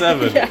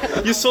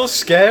 27. You're so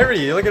scary.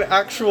 You're like an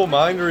actual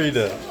mind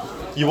reader.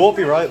 You won't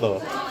be right though.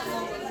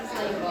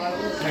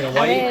 Hang on,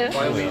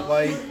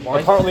 why?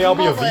 Apparently, I'll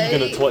be a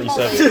vegan at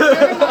 27.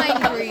 You're a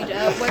mind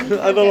reader. When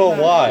I don't know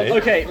why.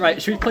 Okay,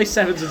 right. Should we play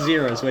 7s and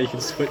 0s where you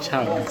can switch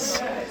hands?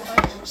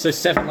 So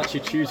 7 lets you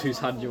choose whose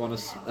hand you want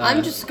to.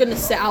 I'm just gonna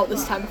sit out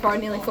this time before I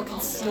nearly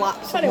fucking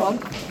slap someone.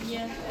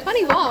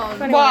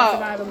 21.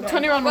 Wow.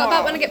 21 What about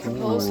more. when I get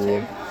proposed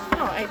to?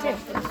 Oh,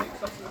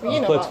 18.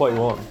 You play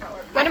 21.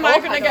 When am I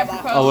going to get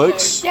proposed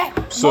Alex, Yeah.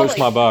 search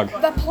my bag.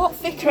 The plot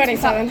thickens.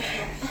 27. to?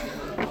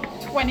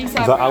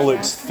 27. The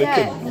Alex Yeah,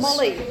 thickens.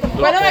 Molly.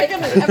 When am I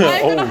going to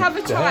Oh, have a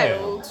damn.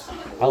 child?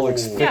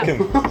 Alex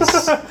thickens.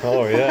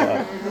 Oh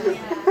yeah.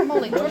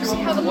 Molly, do you want to see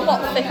how the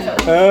plot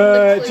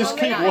thickens? Just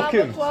keep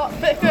looking. Plot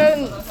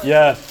thickens.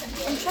 Yeah.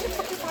 I'm trying to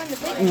fucking find the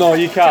thing. No,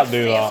 you can't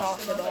do that.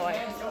 Off the boy.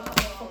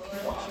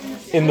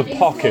 In the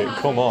pocket.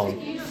 Come on.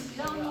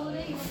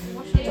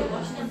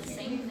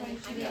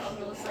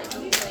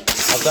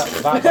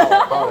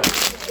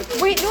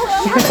 Wait, no,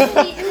 she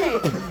hasn't eaten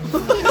it.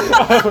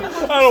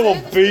 I don't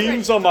want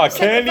beans on my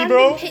candy,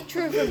 bro. A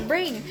picture of a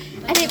ring,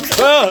 and it was.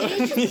 Ah,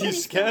 you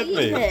scared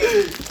me. I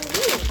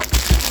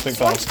think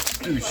that was.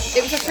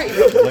 It was a pretty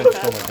good Oh my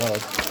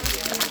god.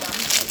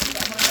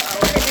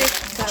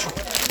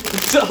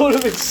 That would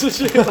have been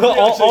such a.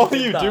 all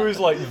you do is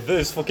like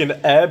this fucking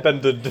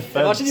airbender defense.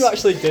 Imagine you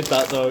actually did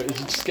that though. You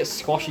just get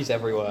squashies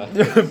everywhere.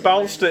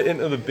 bounced it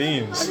into the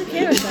beans.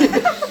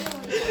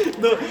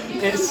 No,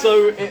 it's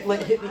so it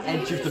like hit the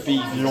edge of the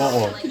beam. You want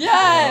one?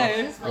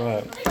 Yeah.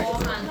 Right.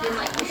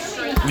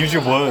 Use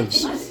your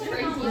words.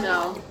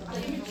 No.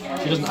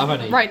 She doesn't have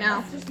any. Right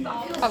now.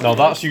 No,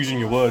 that's using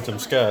your words. I'm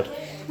scared.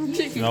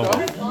 Cheeky No.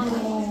 dog.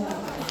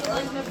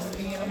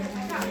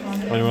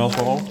 Anyone else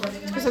want one?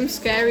 Because I'm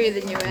scarier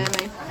than you,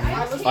 Amy.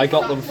 I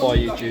got them for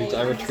you, Jude.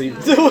 I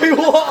retrieved. Wait,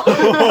 what?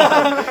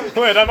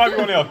 Wait, that might be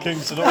one of your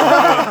kinks. So don't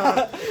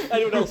worry.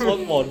 Anyone else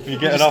want one? You're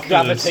getting Just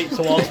after this. gravitate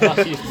towards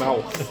Matthew's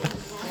mouth.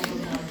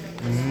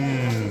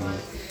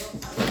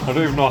 I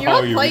don't even know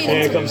how you. Playing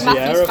Here into comes the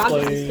Matthew's fantasies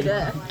aeroplane.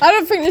 today. I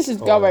don't think this is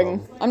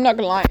going. I'm not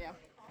going to lie to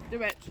you.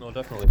 Do it. No,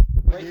 definitely.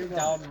 Break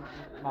down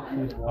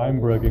Matthew's I'm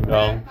breaking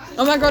down.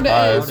 Oh my god,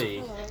 it is.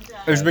 body.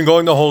 It's been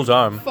going the whole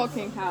time.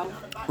 Fucking hell.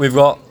 We've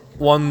got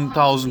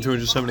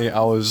 1,278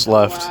 hours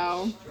left.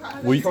 Wow.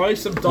 We Try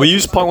some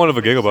use 0.1 of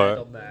a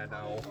gigabyte. on there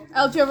now.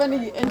 El, do you have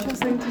any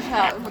interesting to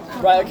tell?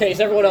 Right, okay, is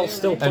everyone else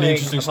still playing? Any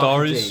interesting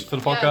Apocalypse stories D? for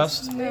the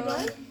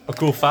podcast? A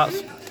cool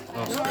fact?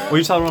 We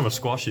used to have them with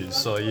squashes,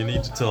 so you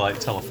need to like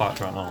tell a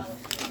fact right now.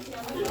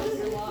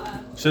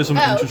 Say something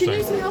El, can you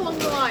interesting. see how long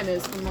the line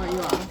is from where you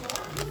are?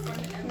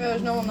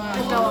 There's no one there.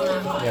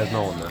 Yeah, there's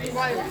no one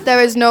there.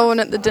 There is no one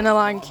at the dinner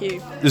line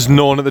queue. There's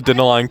no one at the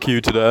dinner line queue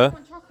today.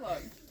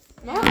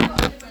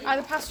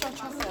 Either pasta or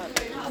chocolate.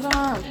 I don't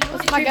know.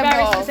 Let's might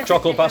get both.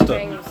 Chocolate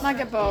pasta. Might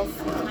get both.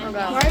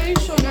 Why are you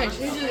so nice?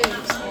 Usually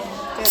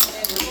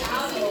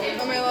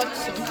Am I allowed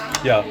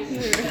some? Yeah.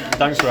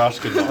 Thanks for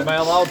asking. Am I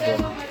allowed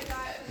one?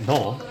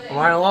 No. Am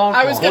I allowed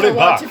I was Put going to it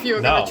watch back if you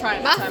were now. going to try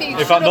it. Matthew,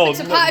 If shut I up, know, it's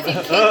a part of your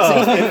kids that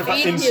he's been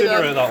feeding you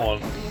incinerate them. that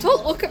one.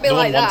 Don't look at me No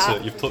like one wants that.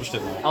 it. You've touched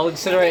it now. I'll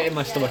incinerate it in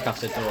my stomach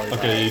acid, don't worry.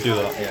 Okay, you do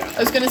that. I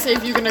was going to say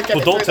if you're going to get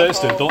Well, it don't through the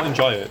taste it. hole. Don't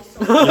enjoy it.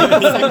 You're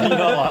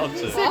not allowed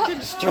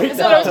to. Straight I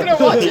said I was going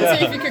to watch it,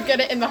 see if you could get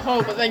it in the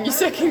hole, but then you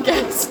second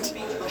guessed.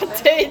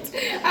 I did.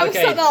 I was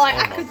Okay. sat there like,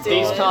 I could do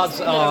These it. cards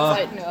And I was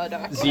are like, no, I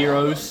don't.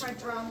 zeros.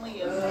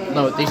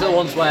 No, these are the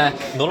ones where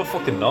No, no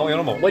fucking no. You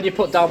know when you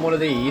put down one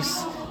of these,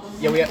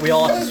 yeah, we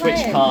all have to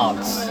switch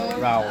cards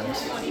round.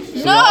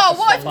 No,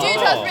 what if dude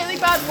has really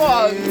bad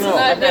ones and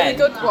and really then-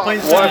 good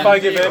ones? what if I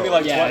give Amy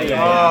like 20?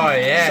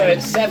 So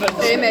it's 7.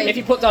 Amy. If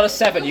you put down a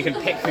 7, you can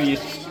pick who you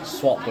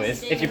swap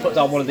with. If you put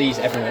down one of these,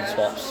 everyone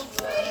swaps.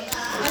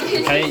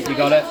 Okay, you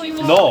got it?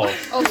 No.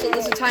 Also,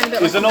 there's a tiny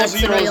bit Is there like no an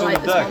extra where zeros you on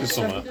like the this deck or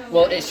monster. something?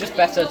 Well, it's just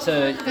better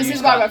to This use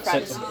is why that we're so it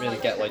friends. doesn't really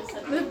get like...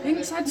 The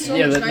pink side's so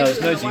Yeah, much no,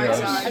 nicer there's no than the white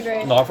zeros.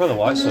 side. No, I prefer the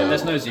white side.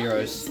 There's no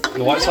zeros.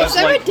 The white side's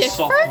there a like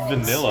soft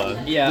difference?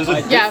 vanilla. Yeah, There's a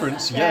I-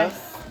 difference, yeah.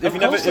 If you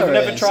never, course if you there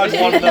never is. tried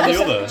one and then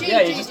the other.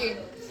 Yeah, you just...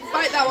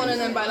 Bite that one and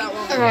then bite that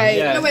one. Right.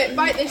 Yeah. No, wait,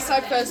 bite this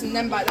side first and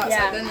then bite that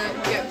Yeah. side, then you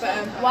get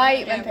better.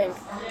 White and pink.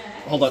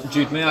 Hold on,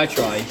 Jude, may I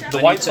try? The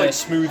white's like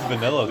smooth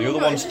vanilla. The other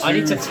one's too I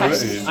need to gritty.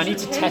 test. I need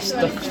to test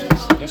the.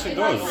 Yes, it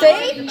does.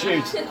 See?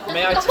 Jude,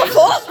 may I taste?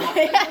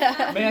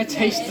 May I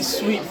taste the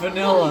sweet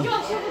vanilla?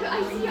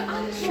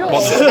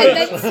 What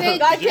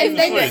the- And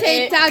then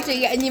say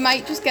daddy, and you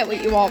might just get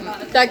what you want.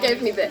 That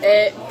gave me the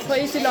ick.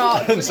 Please do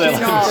not. Do Say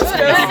like- not.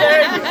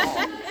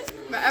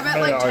 But I bet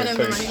like 10 of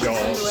them I need to send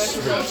away for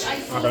this.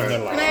 Can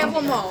I have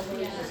one more?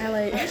 I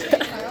like.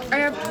 I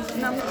have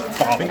no.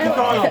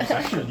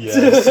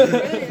 Yes.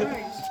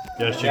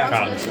 Yes, you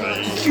can.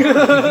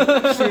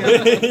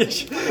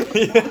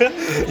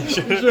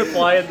 Just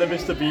replying the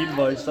Mr. Bean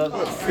voice.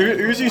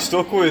 Who's he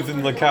stuck with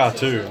in the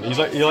cartoon? He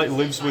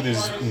lives with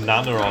his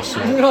nana or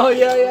something. Oh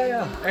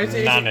yeah.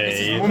 Nanny.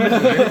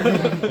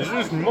 Is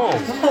his mom?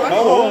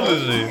 How old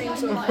is he? I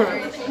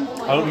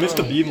don't.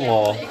 Mr.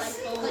 Beanlaw.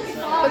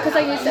 Because I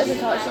used it as a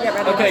torch to get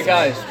rid of Okay, it.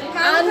 guys.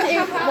 And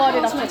it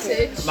warded off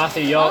cookies.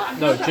 Matthew,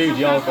 Jude,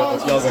 you're go.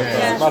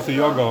 Matthew,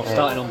 you're go.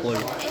 Starting on blue.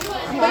 But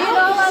you're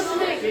not allowed to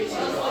do.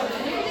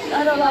 I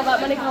don't know that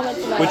many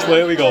comments about Which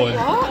way are we going?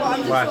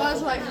 I'm just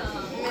was like,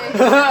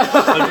 You're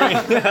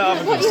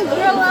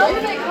allowed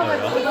to make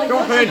comments.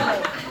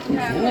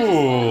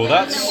 Ooh,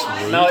 that's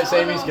rude. Now it's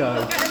Amy's go.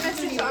 get the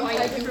message that I'm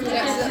typing from the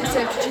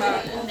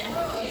chat.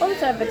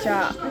 Unsave the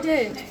chat. I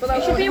did, but that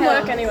You should be in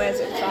work anyways,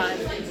 it's fine.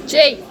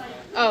 G.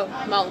 Oh,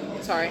 Mel.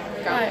 Sorry. Go.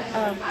 Right,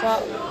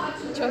 well,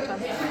 It's your time.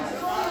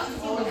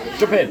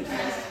 Jump in.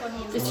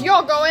 It's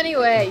your go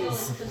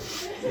anyways.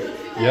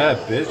 Yeah,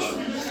 bitch.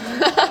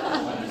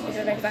 you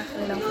did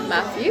exactly nothing.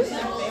 Matthew.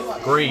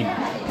 Green.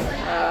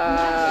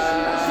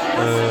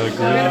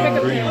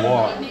 Green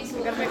what?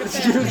 You gotta make a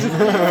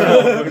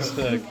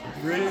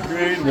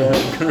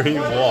Green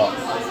what?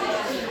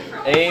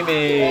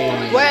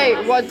 Amy.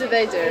 Wait, what do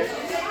they do?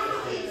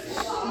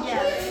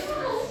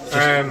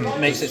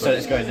 Makes it so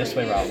it's going this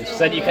way round. So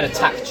then you can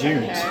attack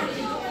Jude.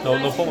 No,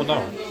 put one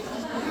down.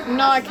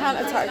 No, I can't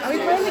attack. Are we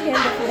playing the game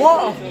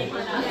before?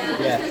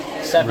 Yeah.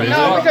 7.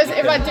 No, because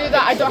if I do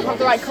that, I don't have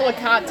the right colour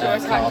card to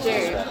attack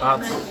Jude.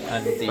 That's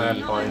And fair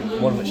the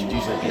point. one which should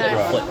usually be the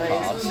flip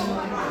cards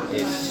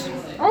is.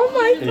 Oh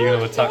my Are you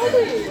gonna attack me?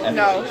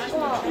 No.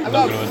 You're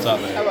not gonna attack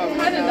me. I won't.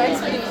 Kind of nice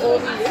being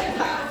old.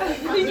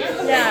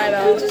 Yeah, I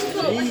know.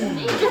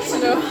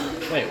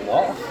 Wait,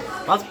 what?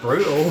 That's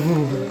brutal.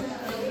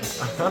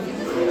 I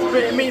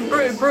mean,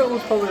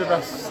 brutal's probably the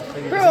best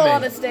thing. Brutal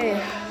honesty.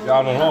 Yeah,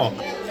 I don't know.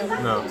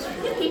 No.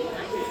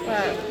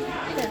 Right.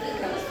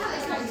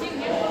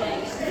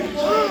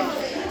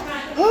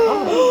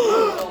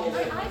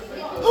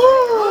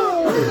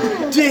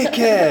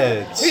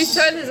 Dickheads! Whose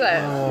turn is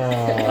it?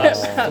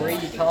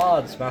 3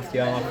 cards,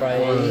 Matthew, I'm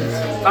afraid.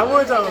 That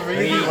worked out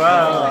really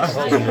well.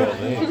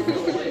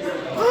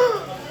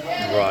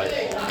 Right.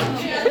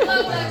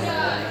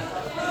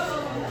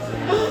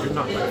 I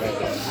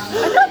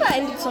thought that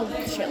ended so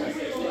chilly.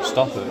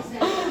 Stop it.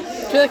 I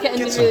feel like it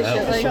ended really help.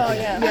 shitly. Sure,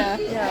 yeah.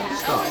 Yeah.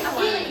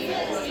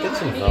 Get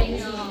some help.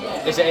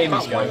 Is it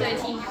Amy's go? I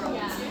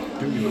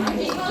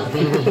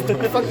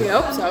fucking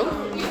hope so.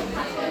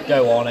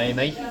 Go on,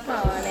 Amy.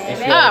 If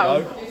you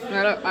want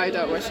I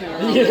don't wish him. to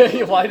go.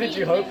 Yeah, why did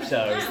you hope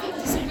so?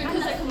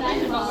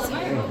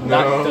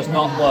 That does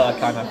not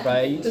work, I'm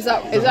afraid. Is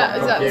that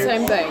the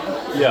same thing?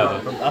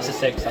 Yeah, That's a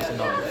 6, that's a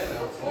 9.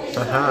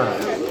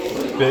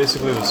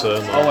 basically the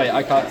same. Oh wait,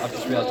 I can't. I've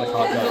just realised I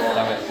can't go.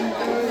 Damn it.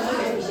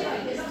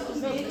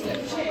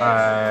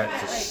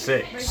 It's a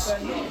 6.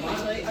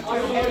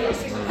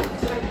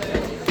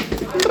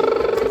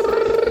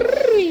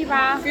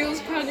 Feels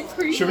kind of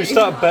creepy. Should we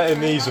start betting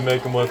these and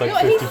make them worth like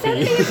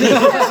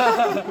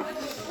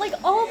 50p? Like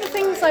all the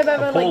things I've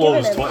ever like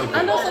polo given was him, 20p.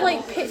 and also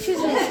like pictures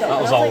and stuff.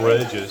 That was I like,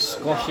 outrageous.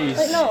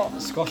 Squashies. no.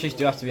 Squashies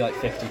do have to be like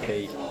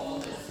 50p.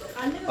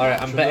 All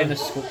right, I'm betting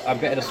I'm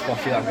betting a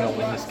squashy that I'm gonna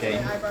win this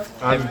game.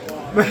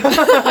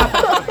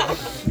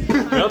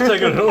 You're not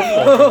taking it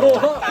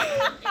off.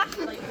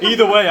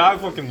 Either way, I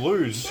fucking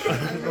lose.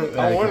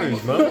 I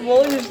lose, man.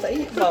 Well, you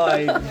say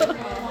fine.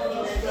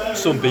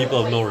 Some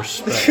people have no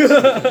respect.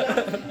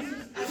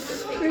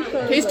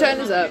 Whose turn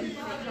is it?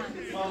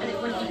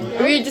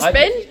 Will you just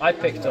spin? I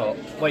picked up.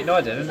 Wait, no,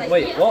 I didn't.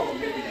 Wait, what?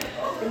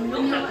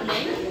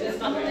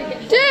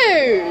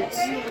 Dude!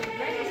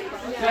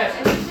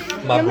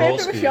 My If it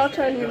was broski. your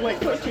turn, you like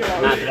put you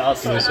on. Nah,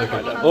 that's Give me a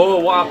second. Oh,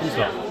 what happens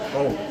now?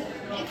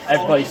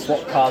 Everybody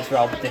swap cards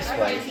around this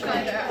way.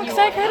 Because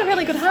I had a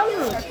really good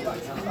hand.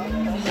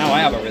 Now I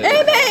have a really.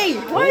 Amy!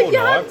 Why Oh, is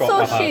your no, hand I've got so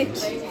my shit?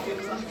 hands.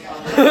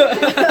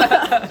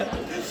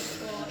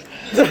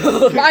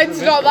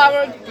 Mine's not that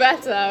much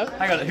better.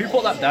 Hang on, who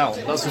put that down?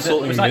 That's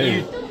insulting Was that me.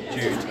 you,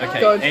 Jude? Okay,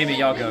 Good. Amy,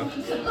 y'all go.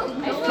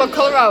 What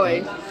colour are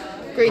we?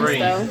 Green still.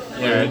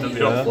 Yeah, it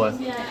doesn't flip.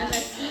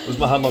 Was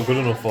my hand not good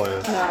enough for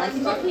you?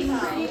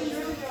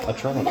 I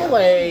tried.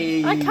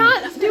 Play. I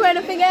can't do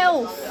anything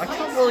else. I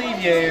can't believe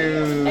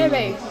you.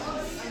 Amy,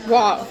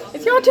 What?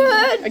 it's your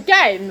turn.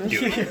 Again?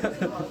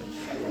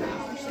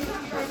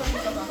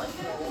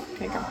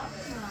 Okay, go.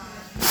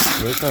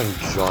 We're trying to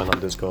join that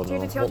Discord now.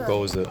 What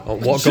goal is it? Oh,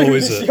 what goal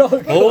is it?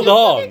 Hold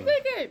on!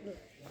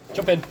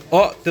 Jump in.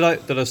 Oh, did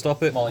I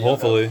stop it? Molly,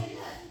 Hopefully.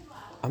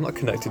 I'm not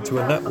connected to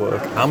a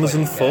network.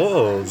 Amazon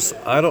Photos.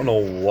 I don't know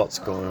what's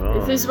going on.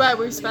 This is where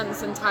we've spent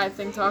this entire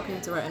thing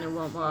talking to it and it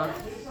won't work.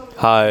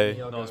 Hi.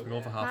 No, it's been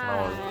over half an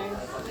hour.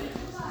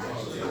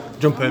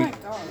 Jump in.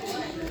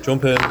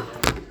 Jump in.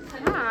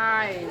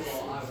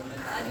 Nice.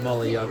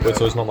 Molly, Wait,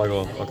 so it's not my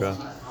goal. Okay.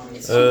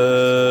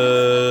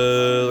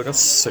 Look how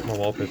sick my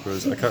wallpaper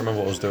is. I can't remember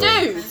what I was doing.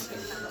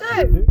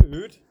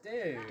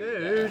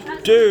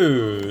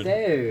 Dude.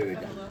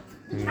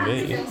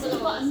 Me. I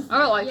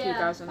don't like you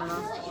guys anymore.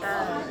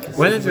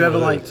 When have you ever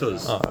liked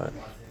us? Alright.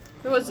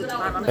 There was a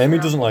time I'm Amy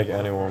doesn't like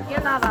anyone.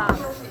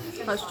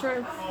 That's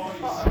true.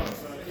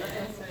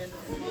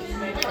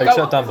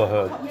 Except Amber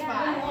Heard.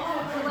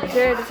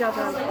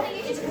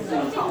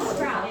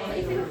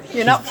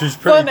 You're not She's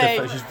pretty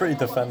funny. she's pretty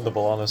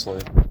defendable, honestly.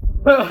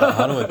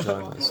 How do I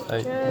join this?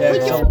 Hey.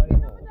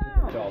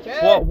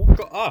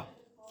 What?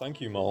 Thank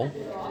you, Mole,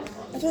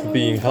 for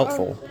being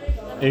helpful.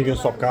 Who you gonna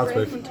swap cards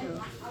with?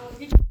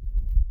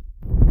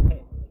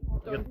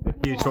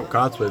 You swap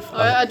cards with?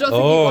 I don't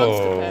think he wants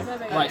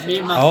to pay. Right, me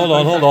and Matthew.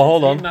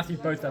 Hold Me on. and Matthew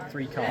both have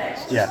 3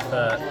 cards.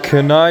 Yeah.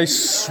 Can I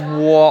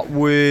swap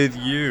with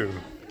you?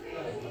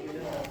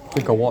 I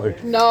think I want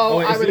to. No,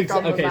 I would have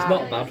gone with Okay, it's that.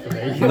 not bad for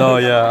me. No,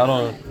 yeah, I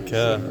don't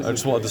care. I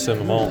just wanted to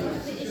send them all.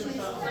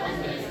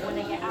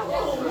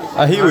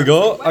 Here we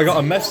go. I got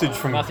a message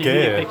from Matthew, you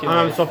Gay. pick it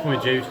I'm up. swapping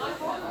with Jude.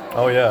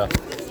 Oh yeah.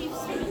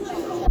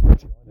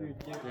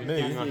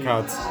 My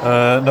cards.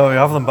 No, you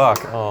have them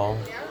back. Oh.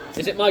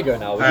 Is it my go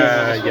now?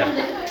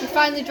 Yeah. You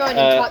finally joined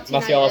in Twat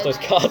Matthew, I'll have those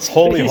cards.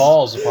 Holy please.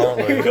 halls,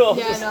 apparently. We all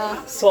Yeah, just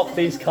no. swap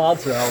these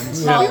cards around.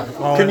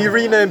 Can you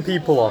rename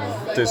people on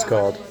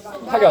Discord?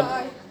 Hang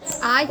on.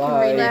 I can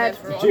rename it.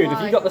 Jude,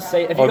 have you got the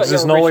same? Have you Oh, got because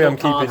there's your no way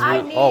original I'm keeping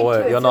cards? you. Oh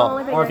wait, you're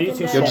not. Or have you two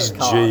You're swapped just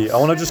cards? G. I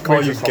want to just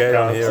call you Gay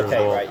on here as Okay,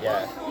 well. right,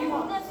 yeah.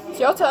 It's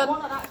your turn.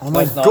 Oh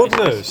my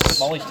goodness.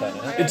 Molly's turn,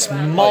 isn't it? It's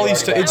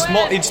Molly's turn.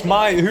 It's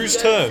my. Whose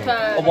turn?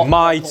 Turn.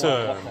 My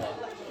turn.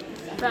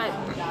 Right.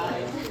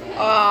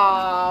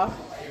 Ah.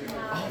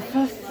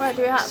 Wait,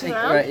 do we have to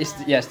now? Right,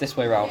 it's this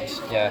way round.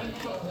 Yeah.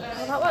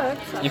 Well, that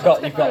works. You've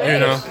got. You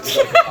know.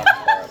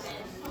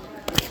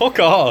 Fuck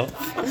off.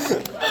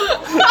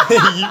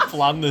 You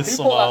planned this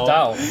Who put that somehow.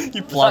 down?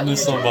 You planned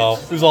this somehow.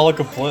 It was all like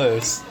a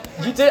place.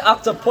 You did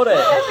have to put it.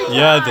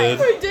 Yeah, I did.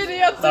 We did, he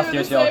had to Matthew, do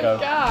it's the your same go.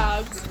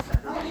 cards.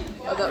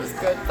 Oh, that was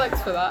good.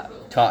 Thanks for that.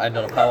 Can't end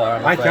on a power.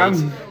 I'm I afraid.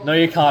 can. No,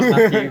 you can't,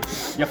 Matthew.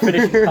 Your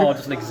finishing power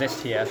doesn't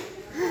exist here.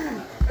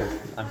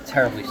 I'm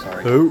terribly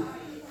sorry. Who?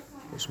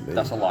 That's me.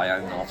 That's a lie.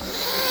 I'm not.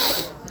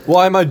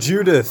 Why am I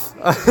Judith?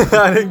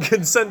 I didn't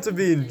consent to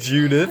being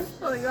Judith.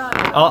 Oh, you are.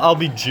 I'll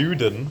be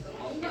Juden.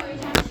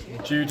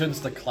 Juden's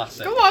the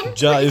classic. Go on. That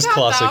put your is card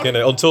classic, down.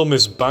 innit? Until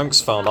Miss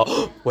Banks found out.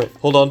 Wait,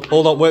 hold on,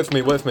 wait for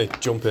me.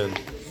 Jump in.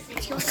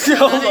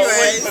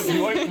 Anyways.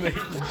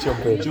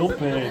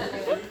 Jump in.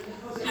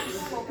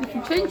 You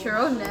can change your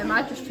own name,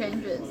 I just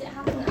change it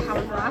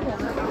however I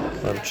want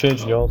it. I'm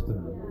changing yours to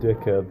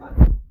dickhead.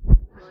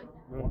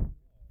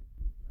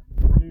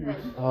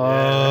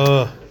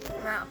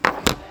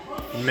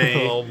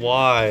 Me. Oh,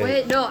 why?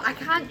 Wait, no, I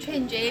can't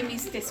change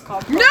Amy's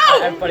Discord. No!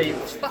 Everybody,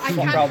 But I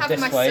swap can round have this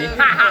my way. server.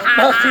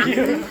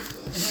 Matthew,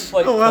 just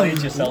like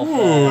played yourself.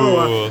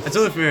 Ooh, It's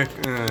only for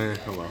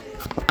oh well.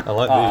 I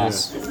like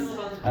these.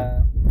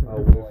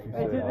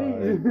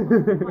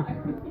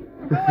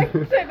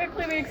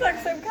 Technically the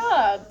exact same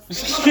cards.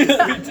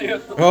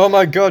 Oh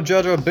my god,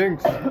 Jar Jar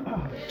Binks.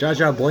 Jar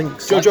Jar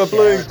blinks. Jar Jar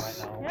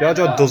blinks. Jar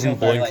Jar doesn't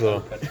blink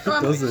though.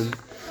 Doesn't.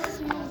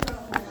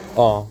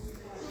 Oh.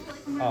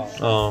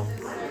 Oh.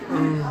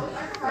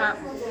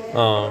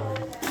 Oh.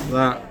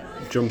 That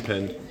jump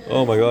in.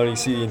 Oh my god, you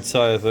see the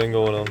entire thing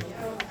going on.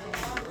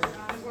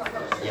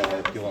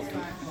 Yellow, you're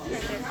welcome.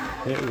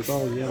 It was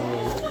all yellow.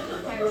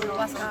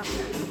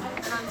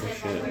 Oh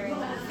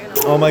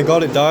shit. Oh my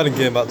god, it died and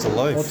came back to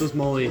What life. does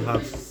Molly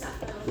have?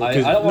 I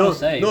don't want to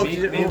say. No, me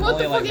and Put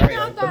Molly the are like fucking very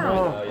card open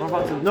down. right I'm now.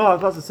 about to, no, I was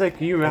about to say,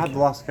 you had the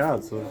last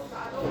card, so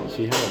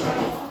she had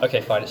it.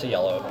 Okay, fine. It's a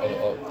yellow. Blue.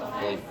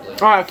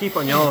 Alright, I'll keep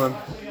on yellow then.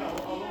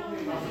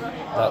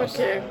 That was,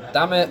 Okay.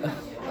 damn it.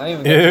 I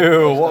didn't even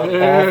Ew, what an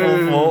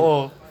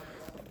awful photo.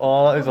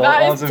 Oh, that is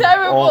That is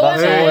terrible, Oh, that's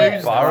isn't so it?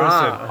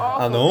 embarrassing.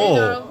 I know.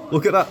 video.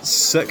 Look at that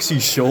sexy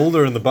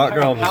shoulder in the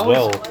background as How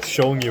well,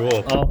 showing you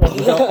up. Oh,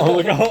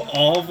 Look how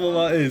awful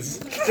that is.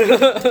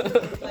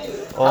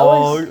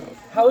 Oh,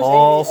 how is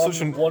oh, Amy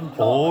such on an one part?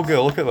 ogre.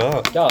 Look at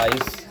that.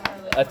 Guys,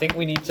 I think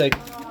we need to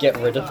get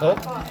rid of her.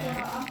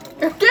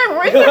 Get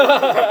rid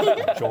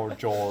of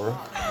Jor.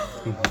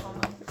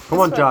 Come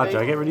on, Jar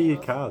Jar, get rid of your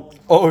card.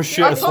 Oh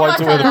shit, I swiped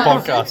away the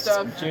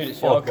podcast. Dude,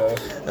 it's your go.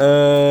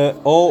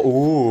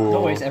 Ooh.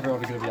 No ways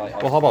everyone's gonna be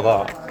like, Well, how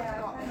about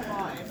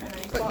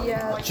that? But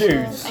yeah.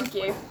 Jude. Thank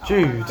you.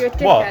 Jude, Good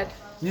What? dickhead.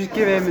 you just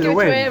give Amy Give the it to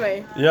win.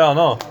 Amy. Yeah, I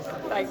know.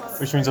 Thanks.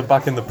 Which means I'm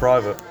back in the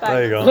private.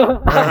 There you go.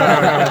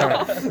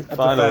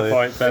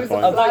 Finally. Fair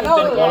point. I thought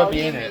you didn't want to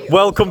be in it.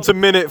 Welcome to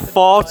minute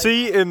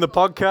 40 in the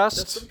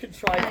podcast. Some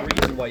contrived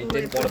reason why you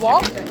didn't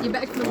want to be in it. You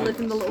better come and live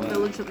in the little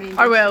village that me and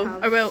I James will.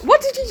 have. I will.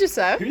 What did you just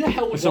say? Who the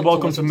hell would So want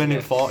welcome to listen minute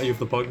this? 40 of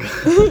the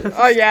podcast.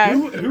 Oh yeah.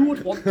 Who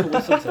would want to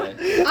listen to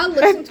it? I'll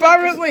listen to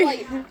Apparently. it,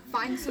 just, like,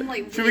 find some,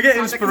 like, Should we get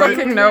inspiration?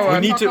 Fucking no one. We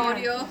need to.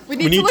 audio. We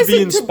We need to listen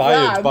be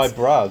inspired by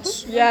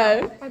Brad's. Brad's.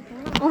 Yeah.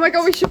 Oh my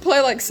god, we should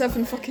play like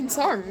 7 fucking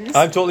songs.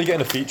 I'm totally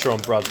getting a feature on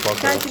Brad's Guys,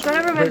 podcast. you've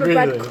got to remember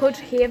Brad could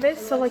hear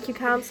this, so like you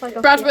can't slag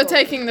off Brad, we're people.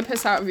 taking the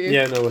piss out of you.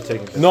 Yeah, no, we're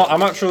taking. No,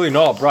 I'm actually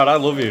not. Brad, I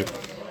love you.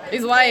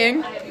 He's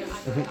lying.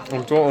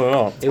 I'm totally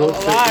not. He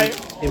looks Lie.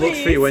 He looks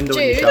through your window in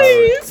the Dude. shower.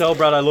 Please. Tell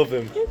Brad I love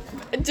him.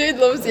 Dude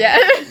loves you.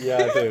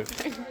 Yeah, I do.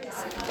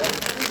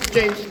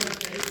 Dude.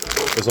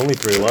 There's only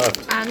 3 left.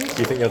 And Do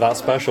you think you're that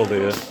special, do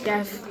you?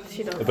 Yes,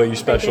 she does. I bet you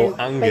special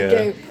and They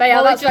gay. do. They are.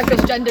 Ollie That's just like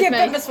misgendered give me.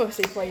 him a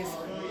pussy, please.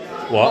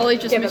 What? Ollie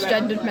just Give him it.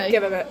 misgendered me.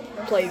 Give him it,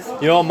 please.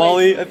 You know what,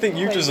 Molly? I think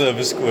you deserve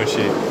a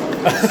squishy.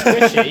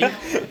 Squishy?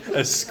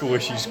 A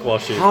squishy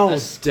squashy. How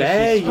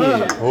dare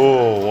you?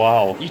 Oh,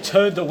 wow. You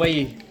turned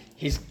away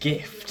his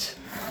gift.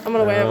 I'm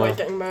on a way of like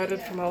getting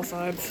murdered from all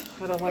sides.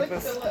 I don't like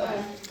this.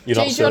 You're not Gee,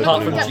 do you certain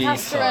want to anymore. forget G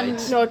pasta and...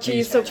 side. No,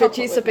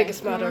 cheese the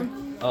biggest murder.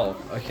 Oh,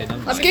 okay, never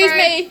mind. Excuse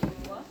me.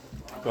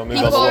 Go on, move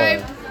out the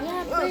way.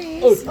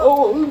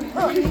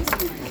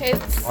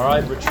 Kids.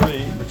 Alright,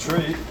 retreat,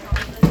 retreat.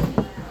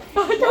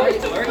 Where are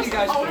you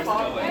guys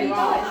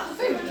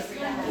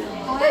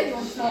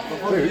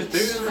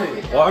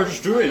What I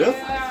just do it,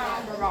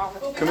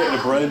 Committed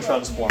a brain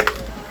transplant.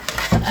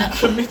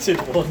 committed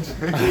one?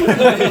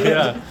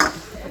 Yeah.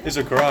 It's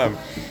a crime.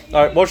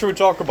 Alright, what should we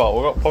talk about?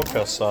 We've got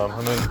podcasts, Sam.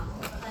 I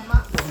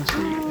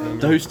mean,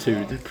 Those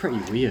two, they're pretty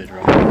weird,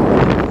 right?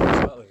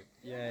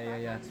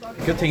 Yeah.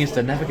 The good thing is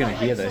they're never going to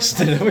hear this.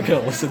 They're never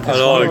going to listen to this. I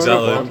know, on a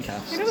exactly.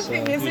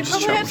 podcast. you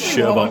just chat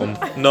shit about them.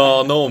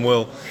 No, no one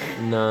will.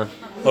 Nah.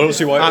 I don't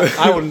see why.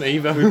 I wouldn't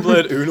either. We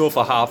played Uno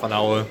for half an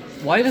hour.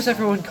 Why does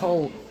everyone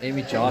call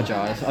Amy Jar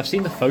Jar? I've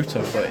seen the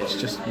photo, but it's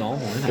just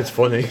normal, isn't it? It's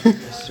funny.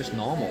 It's just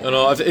normal. I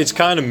know, it's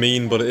kind of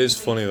mean, but it is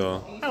funny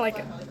though. I like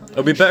it.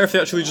 It'd be better if they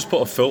actually just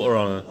put a filter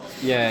on her.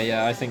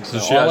 Yeah, I think so.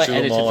 So she Or, actually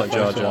edit looked more the like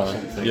Jar photo or Jar.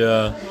 something.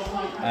 Yeah.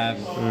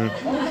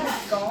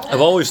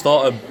 I've always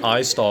thought of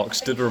eye stalks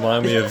did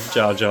remind me of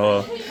Jar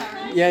Jar.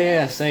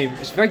 Yeah, same.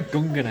 It's very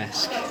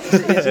Gungan-esque.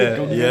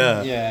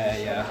 Yeah.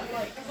 Yeah.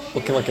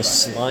 Looking like a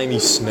slimy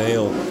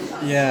snail.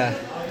 Yeah.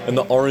 And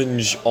the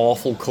orange,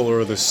 awful colour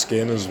of the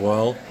skin as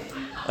well.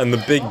 And the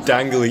big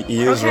dangly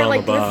ears Okay, around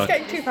like the this is back.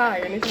 getting too far.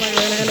 You need to like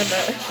rein it in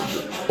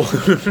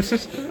a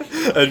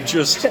bit. And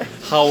just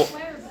how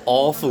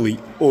awfully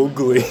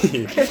ugly.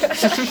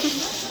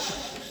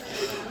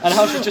 And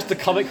how she's just the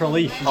comic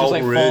relief. She's just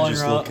like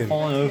Outrageous looking.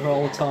 falling over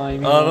all the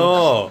time. I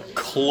know.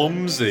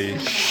 Clumsy.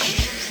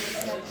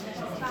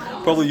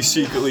 Probably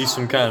secretly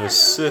some kind of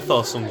Sith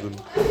or something.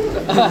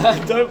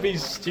 Don't be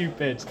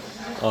stupid.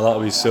 Oh, that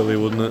would be silly,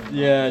 wouldn't it?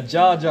 Yeah,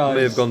 Jar Jar.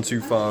 May have gone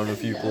too far in a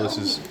few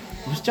places.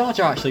 Was Jar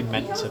Jar actually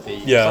meant to be? Yeah.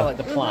 Is that like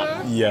the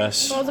plan?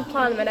 Yes. There was a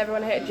plan, and then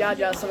everyone hated Jar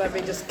Jar, so maybe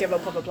just give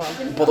up on the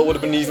plan. But that would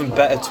have been an even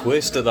better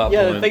twist at that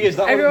Yeah, point. the thing is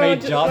that would Everyone have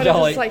made Jar would Jar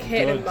have like, just like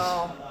hated him good.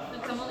 more.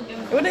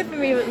 It wouldn't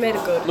have even made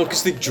it good. Look,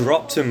 because they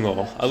dropped him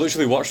though. I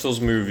literally watched those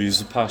movies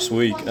the past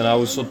week and I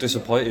was so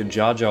disappointed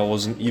Jar Jar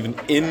wasn't even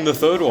in the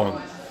third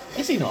one.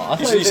 Is he not? I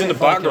He's, thought he he's in the did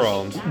focus-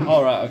 background.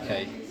 Oh right,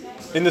 okay.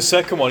 In the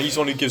second one, he's the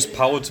one who gives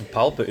power to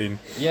Palpatine.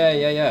 Yeah.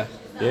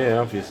 Yeah,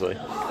 obviously.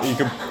 You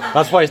can,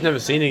 That's why he's never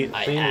seen it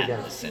again.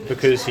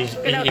 Because he's.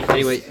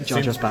 Anyway,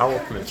 Jar Jar's back.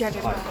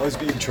 oh, he's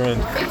being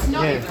trained.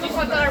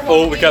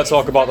 Oh, we can't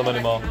talk about them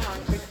anymore.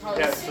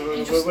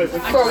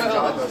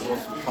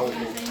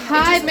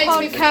 Hi,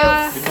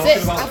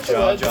 podcast.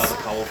 Jar Jar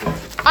powerful.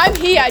 I'm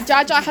here.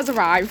 Jar Jar has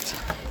arrived.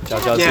 Jar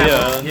Jar's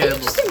here.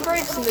 Just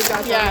embracing the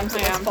Jar Jar. Yeah,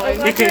 I am.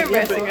 Like, they're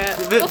embracing it.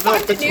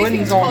 The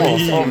twins are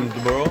Beamed,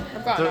 bro.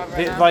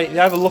 they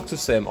either look the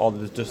same or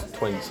they're just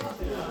twins.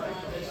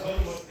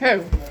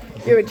 Who?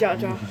 You're a Jar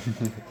Jar.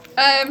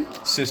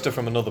 Sister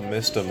from another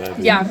mister,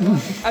 maybe. Yeah,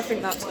 I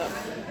think that's it.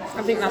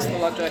 I think that's the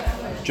logic.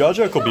 Jar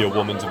Jar could be a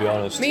woman, to be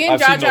honest. Me and I've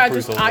Jar seen Jar no are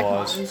proof just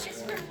otherwise.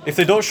 icons. If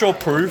they don't show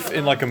proof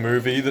in like a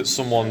movie that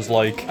someone's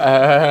like, you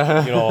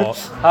know,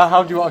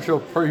 How do you want to show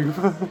proof?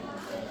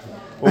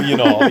 well, you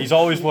know, he's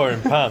always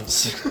wearing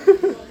pants.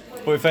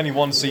 But if any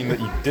one scene that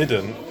he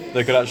didn't,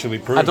 they could actually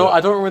prove I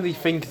it. don't really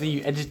think that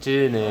you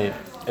edited in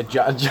a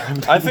Jar Jar.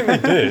 I think they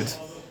did.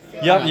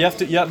 Yeah,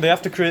 they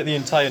have to create the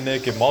entire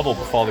naked model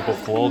before they put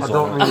clothes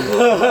on.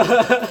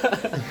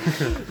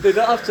 They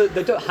don't have to.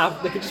 They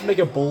can just make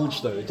a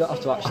bulge though. They don't have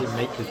to actually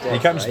make the dick. You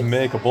can't just right?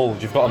 make a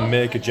bulge. You've got to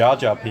make a Jar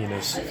Jar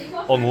penis,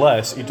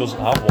 unless he doesn't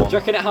have Do one. you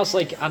reckon it has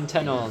like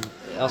antenna on?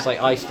 It has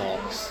like eye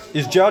stalks.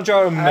 Is Jar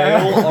Jar a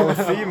male or a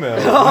female?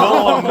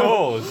 No one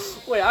knows.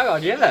 Wait, hang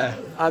on, yeah.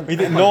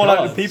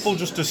 People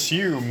just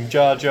assume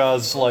Jar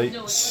Jar's like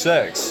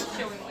sex.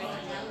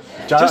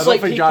 Just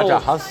like Jar Jar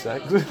people- has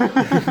sex.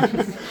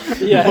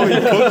 Yeah.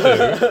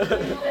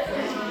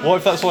 What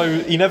if that's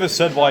why he never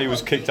said why he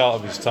was kicked out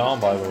of his town?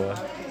 By the way,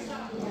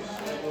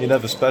 he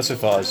never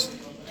specifies.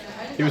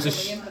 He was a.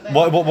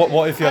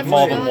 What if you had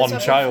more than one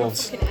child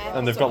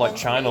and they've got like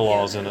China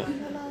laws in it?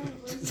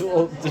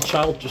 Well, the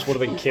child just would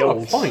have been What a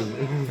killed.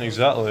 point.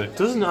 Exactly.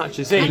 Doesn't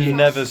actually say. He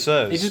never He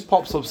says. just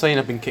pops up saying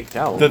I've been kicked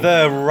out. They're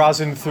there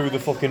razzing through the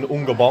fucking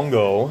Unga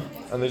Bongo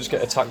and they just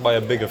get attacked by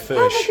a bigger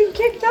fish.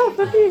 kicked out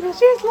for being a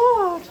shit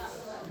lord.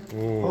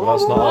 Ooh,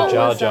 that's not how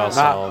Jar Jar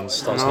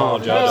sounds. That's not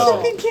how Jar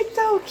Jar sounds. Kicked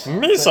out.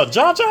 Misa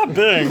Jar Jar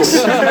Binks!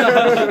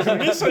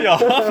 Misa, you're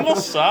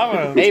harmless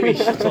salmon! Amy,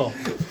 shut up.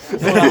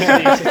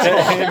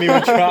 Amy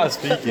would try to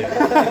speak it.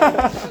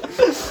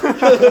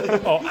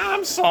 Oh,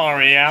 I'm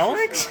sorry,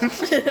 Alex. Oh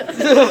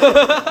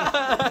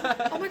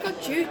my god,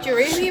 Jude, your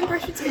Amy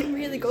impression's getting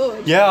really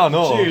good. Yeah, I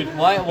know. Dude,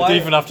 why? I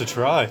didn't even have to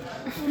try.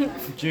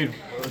 Dude,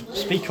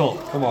 speak up.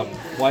 Come on.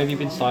 Why have you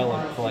been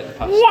silent for like the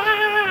past?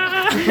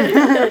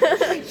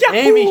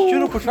 Amy,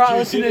 shut up. We're trying to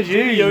listen to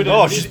you.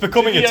 Oh, she's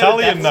becoming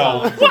Italian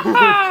now.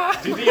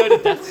 Do the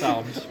Yoda death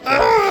sound.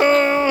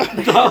 Oh,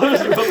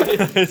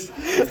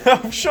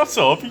 shut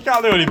up. You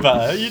can't do any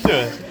better. You do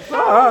it.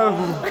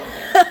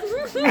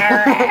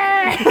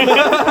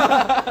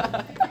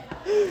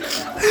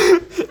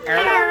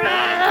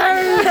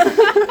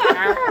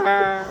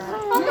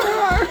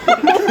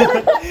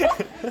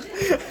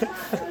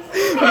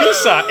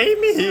 Misa,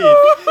 Amy Heath.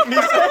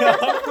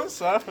 Misa, I'm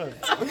sorry.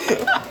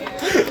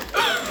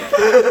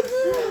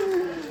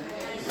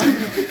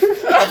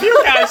 Have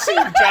you guys seen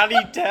Johnny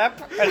Depp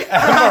and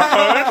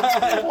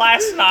Amber Heard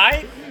last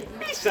night?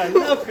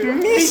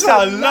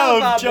 Misa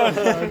love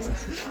Johnny.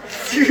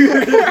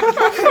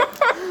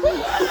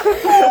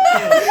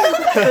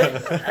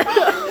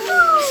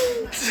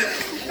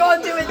 Go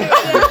on, do it.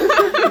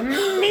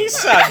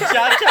 Misa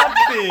Jar Jar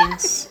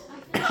Binks.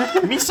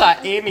 Misa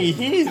Amy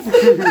Heath.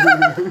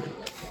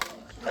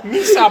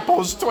 Misa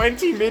posts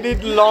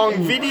 20-minute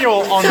long video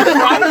on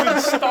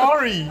private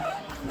story.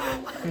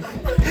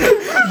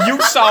 You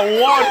shall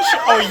watch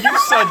or you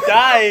shall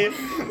die.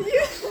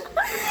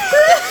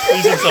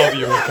 Please don't tell me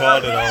you're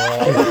recording,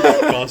 alright? Of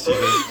course you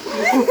did.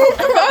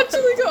 I've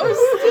actually got a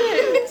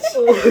stick.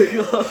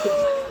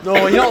 No,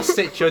 you're not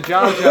Stitch, you're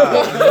Jar Jar.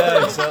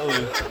 Yeah,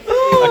 exactly.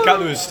 I can't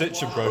do a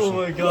Stitch impression.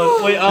 my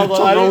god. Wait, hold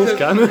Tom on. Rose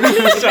can.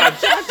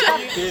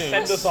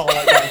 Send us all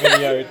like that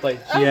video. Like,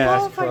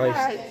 yes,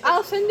 Christ.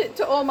 I'll send it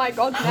to Oh My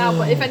God now,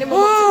 but if anyone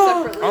wants it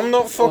separately. I'm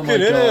not fucking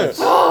in it.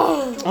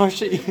 Oh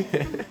shit.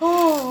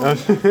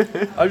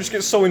 I just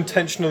get so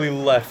intentionally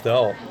left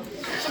out.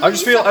 I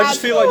just feel like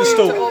there's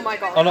still. Oh my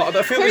god.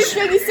 I feel Who's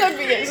there's going to send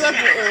me it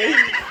separately?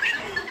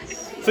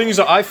 things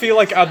that I feel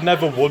like I'd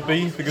never would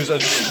be because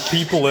there's just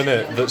people in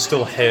it that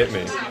still hate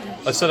me.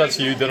 I said that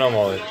to you, didn't I,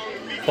 Molly?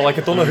 But like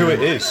I don't know who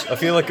it is. I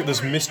feel like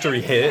there's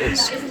mystery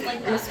haters.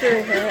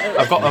 Mystery haters.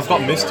 I've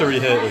got mystery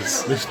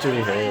haters.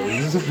 Mystery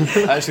haters.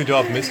 I actually do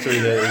have mystery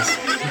haters.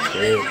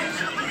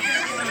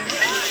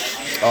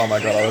 Oh my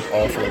god, I look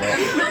awful in that.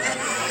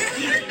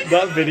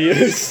 That video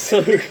is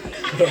so good.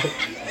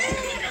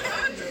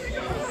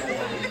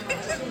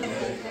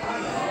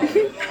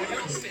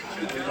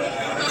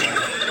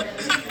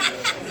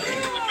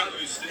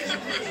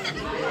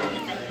 I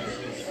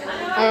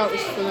thought it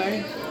was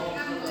funny.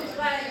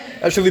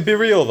 Actually, be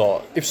real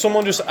though. If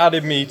someone just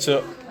added me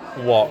to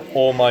what?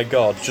 Oh my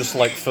god, just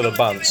like for the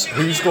bants.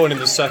 Who's going in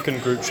the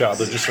second group chat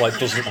that just like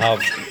doesn't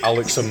have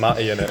Alex and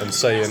Matty in it and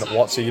saying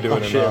what's he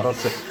doing in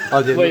that?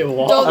 I didn't. Wait,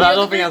 what? Don't- I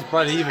don't think that's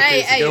Brad either.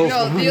 Hey,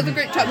 no, the other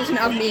group chat doesn't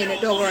have me in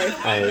it, don't worry.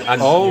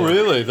 Oh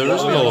really? There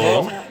is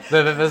another one.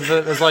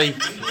 There's like.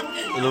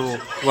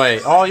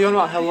 Wait. Oh, you're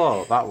not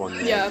hello. That one.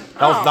 Yeah.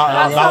 That was That's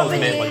that not was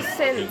been made used like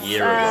since, a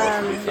year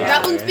ago.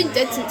 That one's been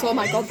dead since Oh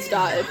My God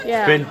started.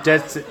 Yeah. Been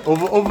dead.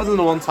 Other than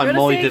the one time Gonna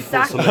Molly say did put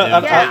exactly- something in.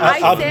 Yeah, I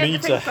Add saved me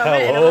to things from hell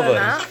it, other than over.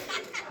 that.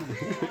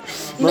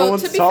 No No,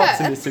 one's to be talked to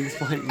fair, me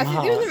since like I think the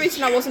only March.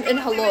 reason I wasn't in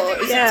Hello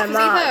is Yeah, because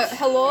March. either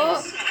Hello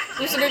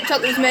was the group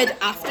chat that was made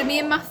after me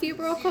and Matthew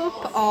broke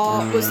up,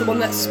 or was the one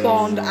that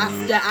spawned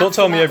after. Don't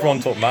tell me that everyone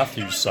one. took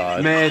Matthew's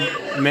side. May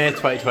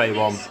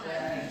 2021.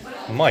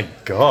 My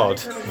god,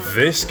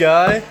 this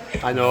guy,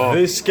 I know.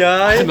 this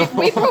guy.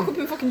 We broke up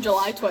in fucking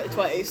July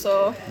 2020,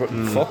 so. But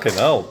fucking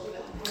hell,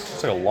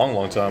 it's like a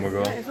long time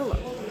ago.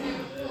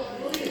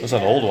 That's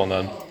an old one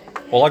then.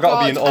 Well, I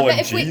gotta be an God, I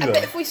bet OMG I bet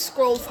then. if we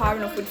scrolled far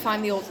enough, we'd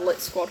find the old Lit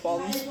Squad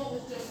ones.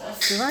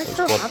 Do I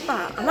still have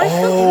that? Am I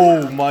still?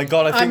 Oh my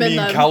god, I think I'm me in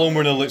and them. Callum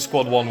were in a Lit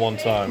Squad one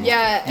time.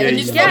 Yeah, and you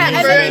just Yeah, fucking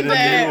and made then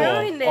a new you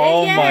one. ruined it,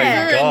 Oh yeah. my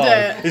Ruined god.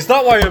 it. Is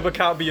that why I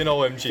can't be an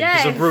OMG?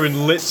 Because I've Yes.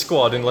 ruined Lit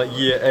Squad in like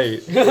year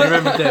 8. You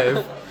remember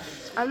Dave?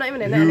 I'm not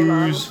even in it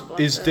anymore.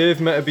 Is Dave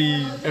meant to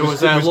be...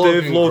 was, Dave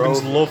Logan Logan's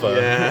Grove. lover?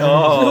 Yeah.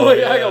 Oh, Wait,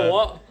 yeah. hang on,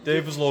 what?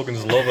 Dave was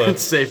Logan's lover.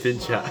 It's saved in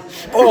chat.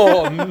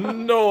 Oh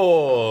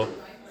no!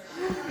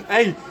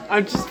 Hey,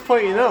 I'm just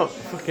pointing out.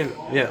 Fucking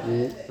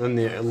and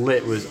the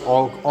lit was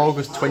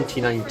August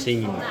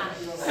 2019.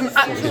 I'm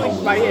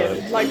actually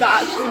crying. Like,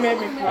 that actually made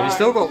me cry. You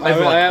still got I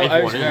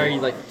everyone was in very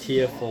it. like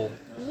tearful.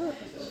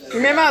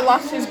 Remember my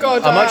last is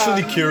God. I'm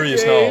actually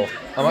curious now.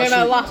 I'm May my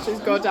actually. lashes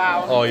go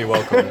down. Oh, you're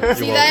welcome. You're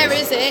See, welcome. there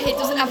is it. It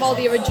doesn't have all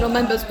the original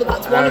members, but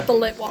that's one of the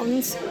lit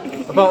ones.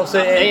 About to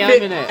say,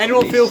 AM in it.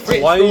 anyone feel free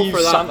to Why are scroll you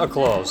through that. Santa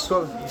Claus?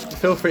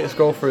 Feel free to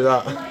scroll through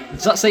that.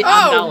 Does that say Oh!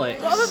 and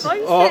Alex? What was I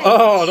saying?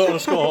 Oh, I don't want to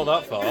scroll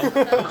that far.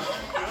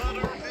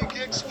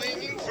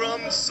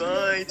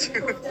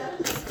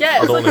 Yeah, I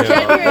it's don't like hear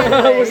that.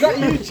 genuinely. Was that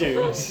you,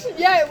 Judes?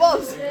 Yeah, it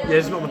was. Yeah,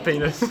 it's not the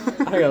penis.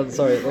 Hang on,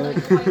 sorry.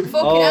 Fucking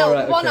Oh, hell.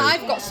 right, One okay.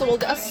 I've got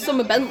sold, it has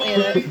Summer Bentley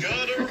in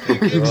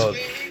it. God.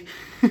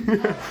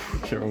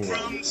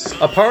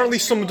 Apparently,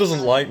 someone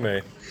doesn't like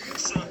me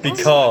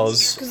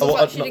because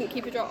She didn't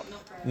keep a job.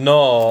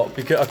 no,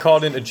 because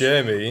according to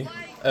Jamie,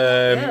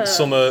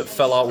 Summer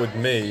fell out with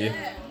me,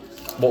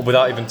 but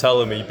without even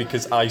telling me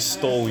because I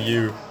stole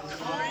you.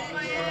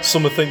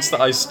 Summer thinks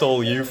that I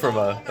stole you from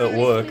her at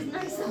work.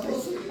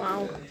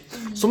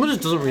 Someone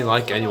just doesn't really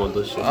like anyone,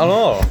 does she? I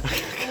know.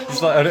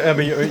 It's like, I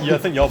mean, I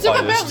think you're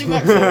Summer biased. Bentley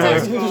works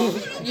at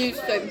Tesco.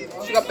 Used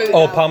to. She got booted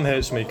Oh, out. Pam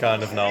hates me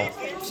kind of now.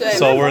 Same.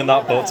 So we're in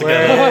that boat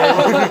together.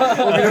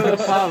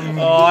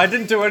 Oh, I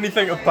didn't do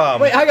anything to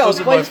Pam. Wait, hang on.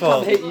 Wasn't Why my does Pam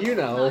fault. hate you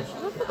now?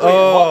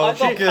 Oh, I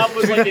thought Pam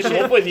was like in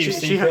love with you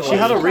She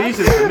had a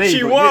reason for me.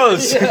 she but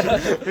was. Who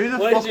the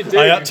What fuck? did you do?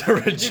 I had to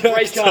reject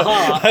break her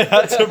heart? I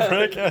had to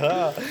break her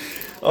heart.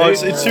 Oh,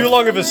 it's too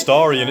long of a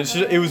story, and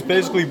it was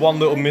basically one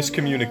little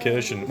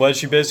miscommunication where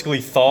she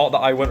basically thought that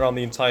I went around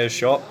the entire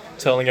shop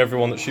telling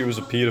everyone that she was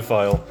a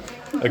paedophile,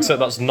 except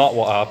that's not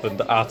what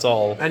happened at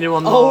all.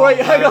 Anyone know? Oh, wait,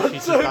 hang on,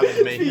 She's just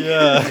added me.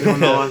 Yeah. Anyone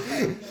know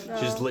her?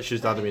 She's literally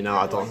just added me now.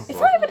 I don't know. Is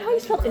that even how you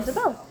spell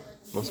Isabel?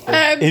 Must be.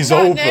 His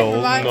that old name girl,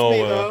 reminds no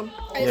me, way. though.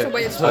 It's a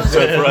weird That's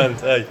spelling. her friend.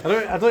 Hey,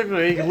 I don't even know.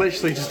 You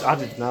literally just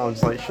added now. And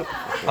it's like, shut.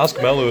 ask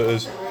Mel who it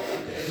is.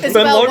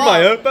 Isabel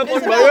Longmire, what? Ben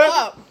Isabel Longmire.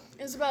 what?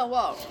 Isabel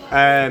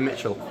what?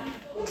 Mitchell.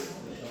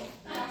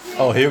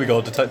 Oh, here we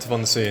go. Detective on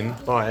the scene.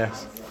 Oh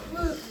yes.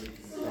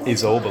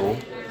 Isobel.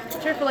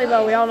 Truthfully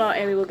though, we all know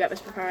Amy will get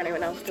this before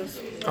anyone else does.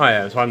 Oh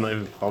yeah. So I'm not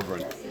even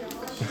bothering.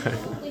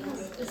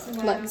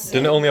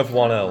 Didn't it only have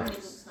one L?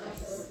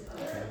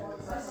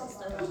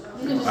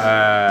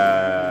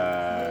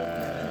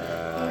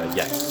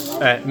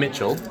 Yes.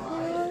 Mitchell.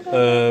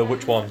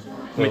 Which one?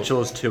 Mitchell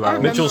has 2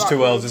 L's. Mitchell's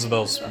 2 L's,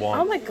 Isabel's Oh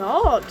 1. my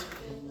god.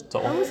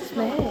 That one? How was this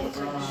made?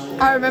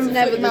 I remember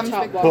Never the the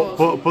top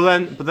top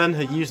one. But then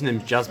her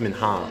username's Jasmine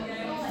Hart.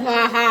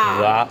 Ha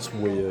That's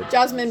weird.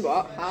 Jasmine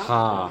what? Ha?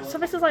 Hart. So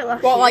this is like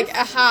last What, year. like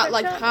a heart,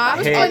 like heart?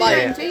 Or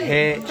like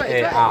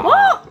H-A-R.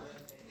 What?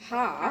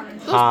 heart?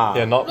 Hart.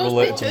 Yeah, not Those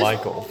related to pictures.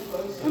 Michael.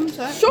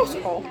 Shut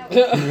up.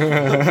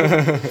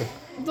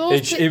 Those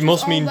It pictures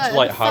must all mean there,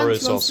 like the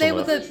Harris fancy or ones, they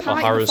were something. the Or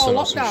pint Harrison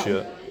before or some lockdown.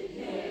 shit.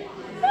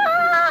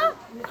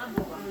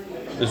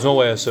 There's no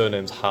way her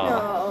surname's Hart. I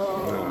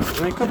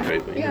mean, could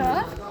be.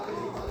 Yeah.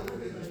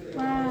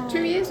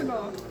 2 years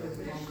ago.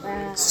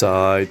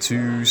 Side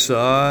to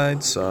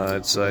side,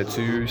 side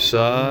to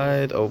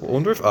side. Oh, I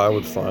wonder if I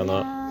would find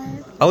that.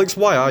 Alex,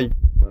 why are you?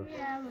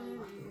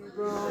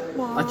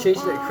 I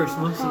changed it at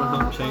Christmas and I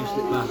haven't changed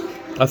it back.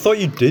 I thought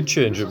you did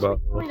change it back.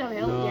 We don't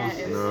know. Yeah, it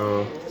is.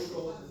 No.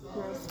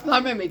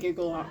 That made me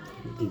giggle out.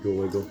 Wiggle,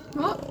 wiggle.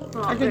 What?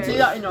 I can see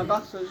that in your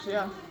glasses,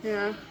 yeah.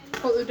 Yeah.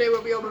 What the day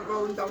where we all went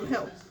rolling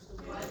downhill?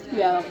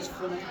 Yeah, that was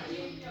funny.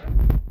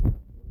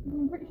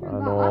 I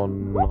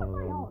don't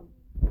know.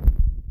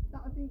 I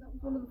think that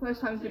was one of the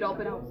first times we'd all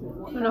been out since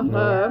lockdown. Enough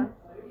her.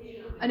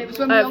 And it was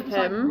when we Of all just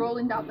like him.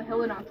 rolling down the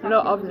hill in our car.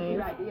 Not It was of a me.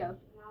 good idea.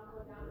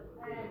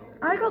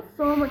 I got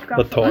so much We're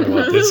graphic. talking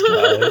about this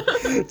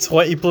guy.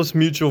 20 plus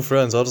mutual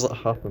friends, how does that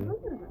happen?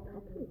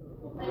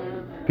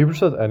 People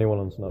said anyone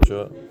on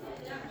Snapchat.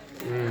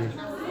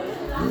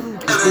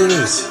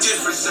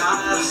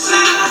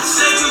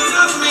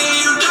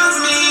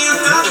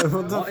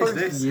 What the fuck is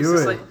It's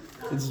just like,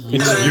 It's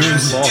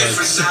Ewan's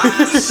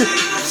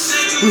forehead.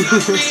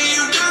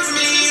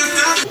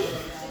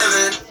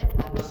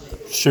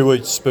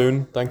 Chewy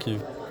spoon, thank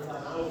you.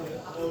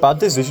 Bad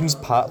decisions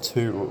part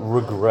 2,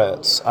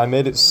 regrets. I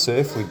made it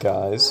safely,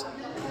 guys.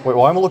 Wait,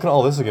 why am I looking at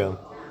all this again?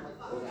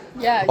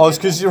 Yeah. Oh, it's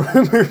because you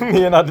removed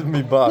me and added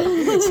me back.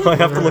 So I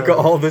have to look at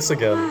all this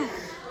again.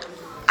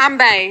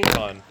 Amber,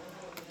 Fine.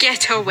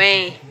 get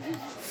away.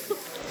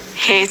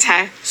 Hate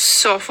her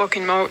so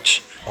fucking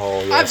much.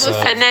 Oh, yes.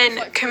 And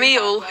then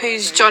Camille,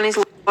 who's Johnny's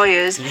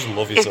lawyers, You just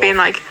love is yourself. being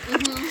like,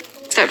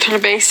 stop trying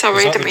to be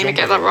sorry, that didn't the mean to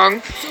get jumper? that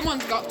wrong.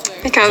 Someone's got to.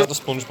 Is Because that the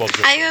SpongeBob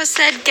joke? I just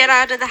said get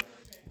out of the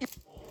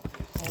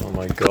Oh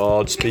my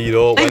god, speed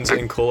up. When's it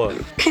in colour?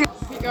 Keep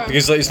going.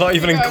 Because like, it's not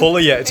even in Keep colour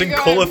going. yet. It's Keep in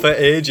going. colour for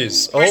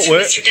ages. Oh, wait.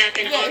 Mr. Depp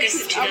in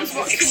August of I was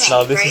watching 2016.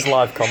 Now this is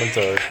live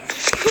commentary.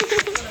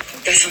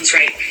 That sounds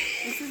right.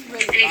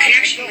 And in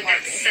connection with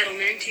that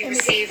settlement, you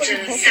received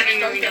 $7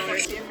 million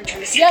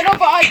from the Yeah, no,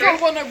 but I don't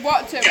want to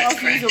watch it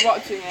whilst you are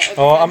watching it.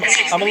 Oh, I'm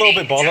a little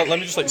bit bothered. Let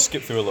me just like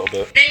skip through a little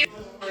bit. Then you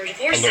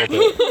divorce A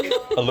little bit.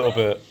 A little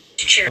bit.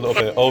 A little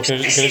bit. Oh, can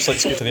you just like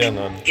skip to the end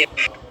then?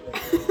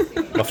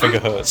 My finger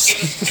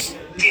hurts.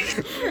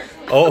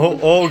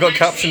 Oh, we got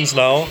captions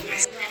now.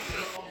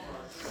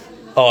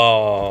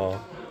 Oh.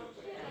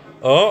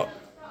 Oh.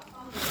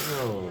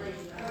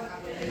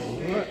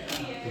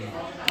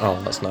 Oh,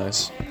 that's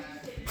nice.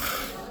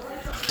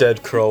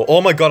 Dead crow.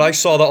 Oh my god, I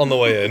saw that on the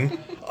way in.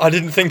 I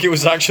didn't think it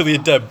was actually a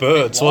dead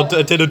bird, so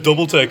I did a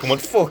double take and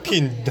went,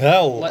 fucking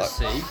hell. Let's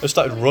see. I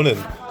started running.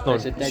 No,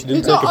 Is it dead she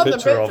didn't crow? take a Not on the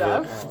picture of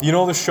picture. it. You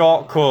know the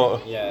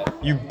shortcut? Yeah.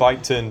 You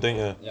biked in, didn't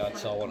you? Yeah, I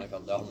saw one I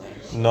got down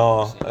there.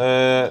 No.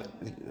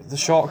 The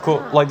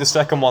shortcut, like the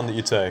second one that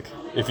you take,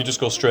 if you just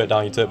go straight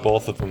down, you take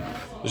both of them.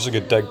 There's like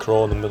a dead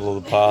crow in the middle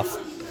of the path.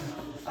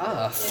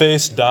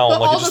 Face down,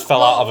 But like all it just the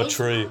fell out of a crows-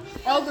 tree.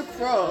 All the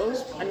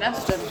crows are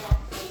nesting,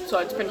 so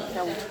it's been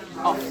killed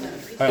off.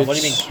 Wait, what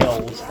do you mean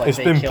killed? Like It's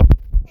they been killed.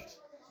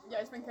 Yeah,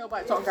 it's been killed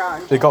by its own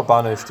kind. It got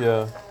banished,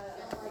 yeah.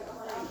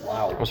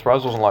 Wow. I'm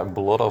surprised it wasn't like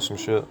blood or some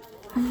shit.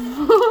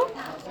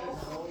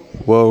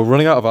 Whoa, we're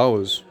running out of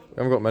hours. We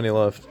haven't got many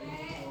left.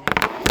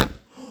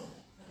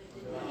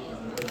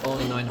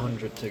 Only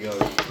 900 to go.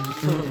 No,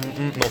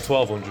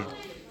 1200.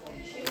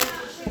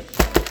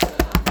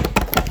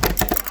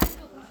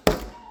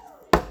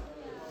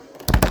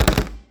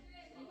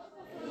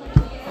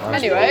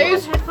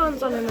 Anyways,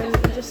 Headphones on him and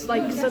he just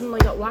like suddenly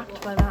got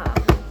whacked by that.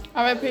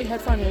 RIP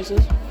headphone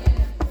users.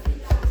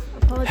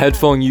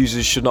 Headphone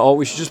users should not. Oh,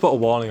 we should just put a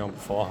warning on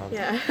beforehand.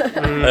 Yeah.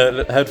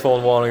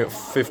 Headphone warning at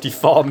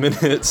 54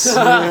 minutes.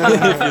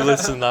 If you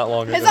listen that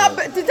long. Did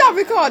that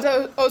record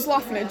us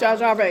laughing at Jar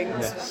Jar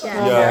Binks?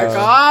 Yeah. Yeah.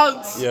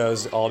 God. Yeah,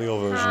 it's the audio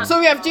version. So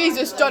we have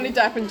Jesus, Johnny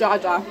Depp, and Jar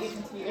Jar.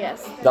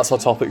 Yes. That's our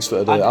topics for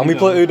today. And we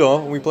play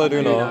Uno. We play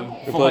Uno.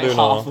 We play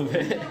Uno.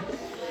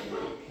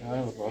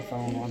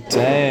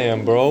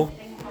 Damn, bro.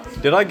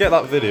 Did I get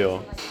that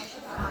video?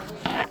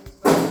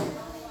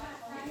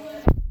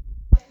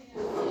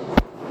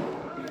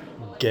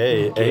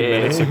 Gay 8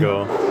 minutes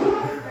ago.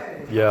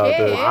 Yeah, I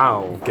did.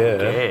 Wow.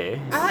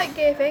 Gay. I like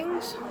gay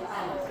things.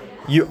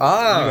 You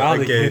are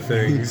the gay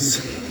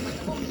things.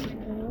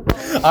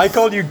 I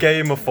called you gay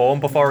in my phone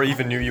before I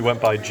even knew you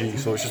went by G,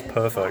 so it's just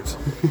perfect.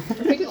 I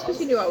think it's because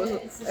you knew I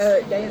wasn't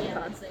gay at the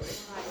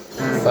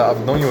time.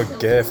 I've known you were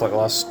gay for like the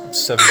last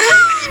 17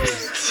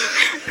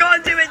 years. Go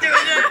on, do it.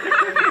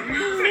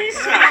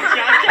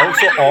 I was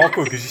so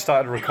awkward because you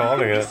started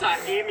recording it.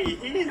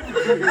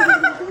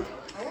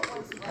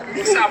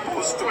 This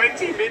was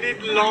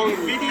 20-minute long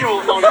video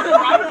on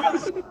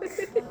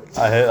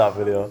I hate that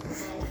video.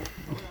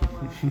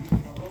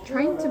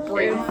 Trying to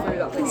breathe through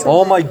that thing.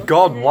 Oh my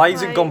god, why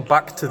has it gone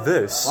back to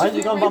this? Why have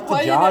you gone back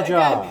to Jar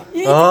Jar?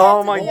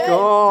 Oh my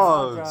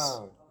god!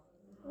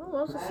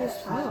 Oh, that's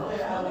his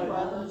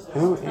child.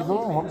 Who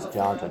wants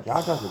Jar Jar?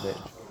 Jar Jar's a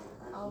bitch.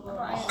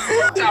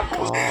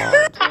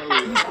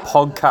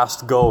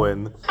 Podcast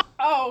going.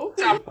 Oh.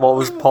 What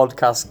was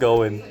podcast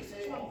going?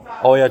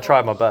 Oh yeah, I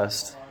tried my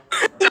best.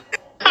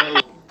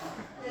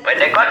 When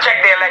they go check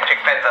the electric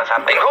fence or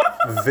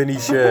something. Vinny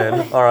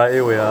Shane. Alright,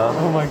 here we are.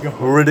 Oh my god.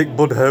 Riddick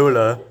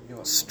Budhola.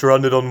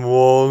 Stranded on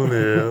wall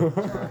here.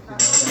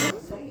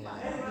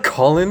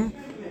 Colin?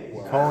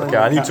 Okay,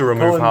 I need to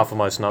remove half of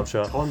my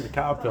Snapchat. Colin the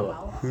Caterpillar.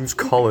 Who's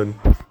Colin?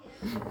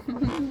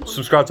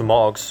 Subscribe to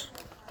Morgs.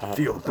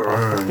 Feel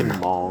burn.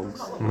 Mogs.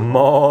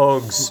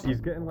 Morgs.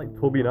 He's getting like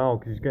tubby now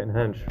because he's getting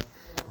hench.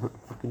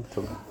 Fucking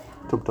tub.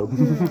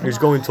 Tub. He's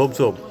going tub.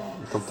 Tub.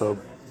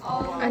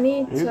 I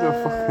need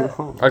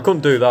to. I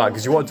couldn't do that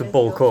because you wanted to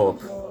bulk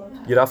up.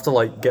 You'd have to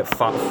like get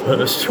fat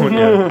first, wouldn't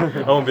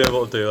you? I won't be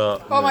able to do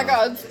that. Oh my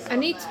god. I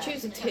need to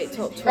choose a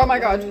TikTok. Oh my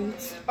god.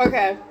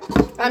 Okay.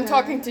 I'm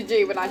talking to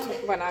G when I'm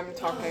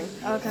talking.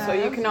 Okay. So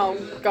you can all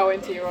go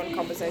into your own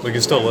conversation. We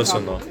can still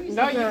listen though.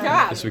 No, you can't.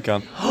 Yes, we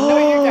can. No,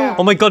 you can't.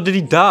 Oh my god, did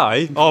he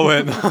die? Oh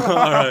wait,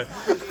 alright.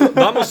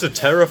 That must have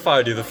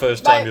terrified you the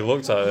first time you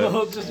looked at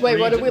it. Wait,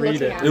 what are we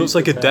looking at? It looks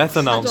like a death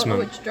I don't know announcement.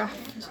 which draft.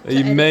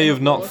 He may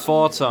have knocked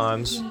 4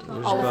 times. He's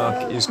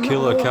back. His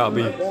killer can't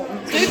be. Do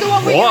the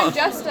one with you What? and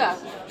Jester.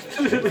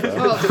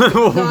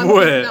 Oh, no, I'm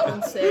Wait. That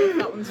one's safe.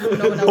 That one's no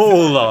one else.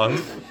 Hold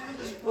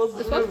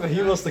on.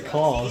 He was the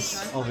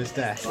cause of his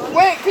death.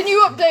 Wait, can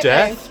you update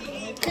Death? me?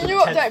 Can you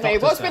update me?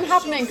 What's been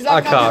happening? Because I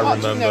I've not can't been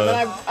watching them remember.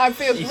 and I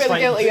feel really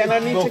guilty and I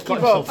need to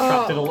keep up.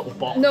 Trapped in a little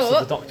box. No. So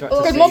the doctor had to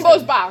Because save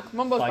Mumbo's him back.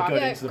 Mumbo's by back.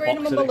 going Yeah, into the Green and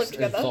box Mumbo and live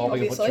together,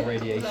 absorbing a bunch of obviously.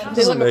 radiation. They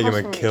Doesn't live make him across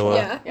a from each killer.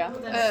 other. Yeah.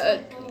 Yeah.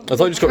 I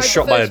thought he just got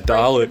shot by a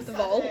Dalek. The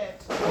vault.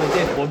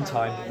 They did one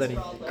time, then he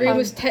Green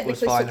was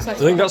technically fine.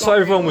 successful. I think that's what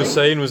everyone was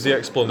saying was the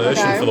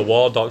explanation Okay. for the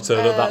War Doctor,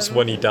 that that's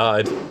when he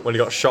died, when he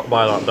got shot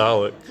by that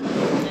Dalek.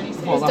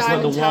 Well, that's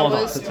when the Diamond War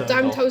Towers. Doctor turned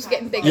Diamond up. Towers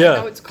getting bigger. Yeah,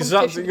 Now it's 'cause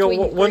that's- competition you know,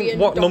 between when- Green,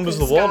 what number's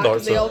Doctor the War and Scar,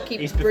 'cause They Doctor? all keep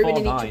He's ruining before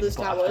each 9, other's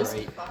but towers. after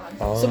 8.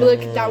 Some of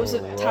the towers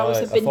have Right, been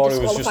I thought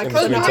it was just disqualified in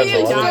because between of ten to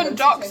Ryan's eleven. done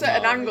docks at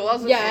an angle,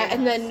 hasn't he? Yeah,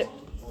 and then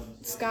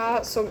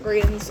Scar sunk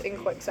Green's in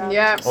quicksand.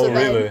 Yeah. Oh, So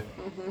then, really?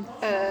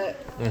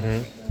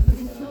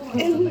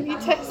 You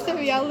texted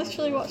me, I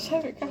literally watched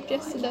Hovercraft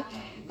yesterday,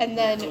 and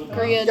then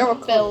Green You're a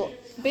built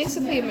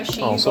basically a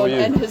machine Oh, so gun you-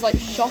 and has like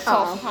shot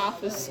off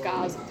half of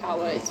Scar's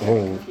tower. It's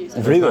very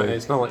confusing. Really?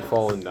 It's not like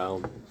falling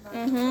down.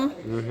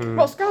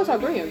 Well, Scars are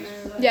brilliant.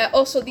 Yeah,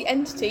 also the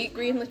entity,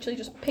 Green literally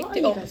just picked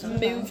it up,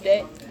 moved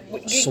it,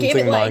 gave Something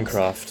it legs,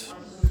 Minecraft.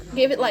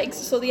 gave it legs,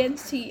 so the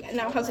entity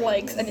now has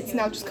legs, and it's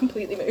now just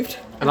completely moved.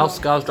 And now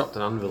Scar's dropped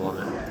an anvil on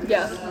it.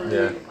 Yeah.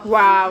 Yeah.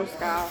 Wow,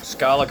 Scar.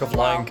 Scar like a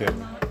flying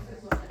king.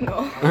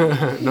 No.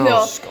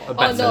 No.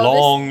 Oh, no,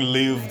 Long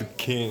live the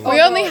king. We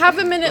only have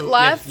a minute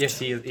left. Yes,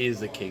 he is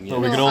the king. No,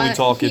 Yeah. we can only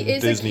talk in He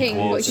is Disney a king,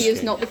 quotes. but he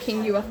is not the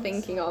king you are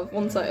thinking of.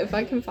 One sec, if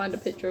I can find a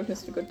picture of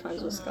Mr.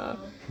 Goodtimes with Scar.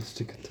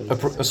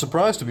 A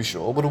surprise to be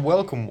sure, but a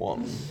welcome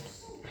one.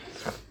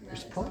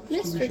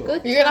 Mr.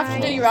 Good. You're gonna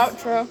have to do your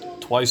outro.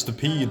 Twice the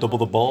P, double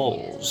the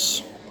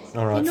balls.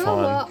 Alright, You know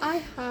fine. what? I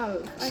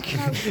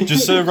have.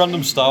 Just say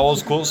random Star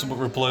Wars quotes, but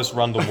replace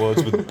random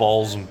words with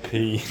balls and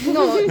P.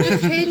 No,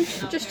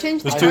 just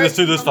change the Let's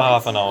do this for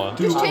half an hour.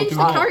 Just change the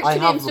character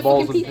names to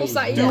fucking people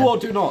sat Do here. or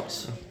do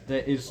not. There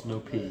is no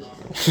P.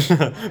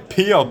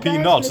 P or P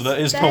not, so there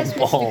is no There's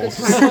Mr. balls.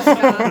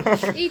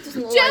 Goodtimes. He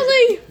doesn't like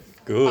Jelly!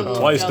 Good.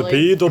 Twice the jelly.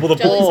 P, double the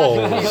Jelly's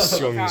balls,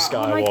 actually young good.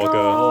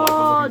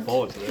 Skywalker. I'm looking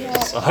forward to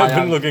this. I've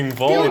been looking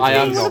forward to I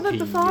am this. your P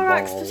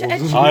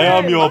balls. I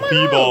am your P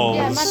Yeah, my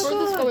balls.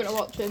 brother's going to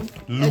watch him.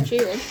 They're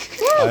cheering.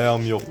 I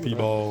am your P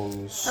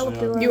balls.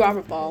 You have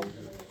a ball.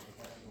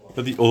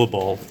 But the other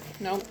ball.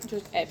 No,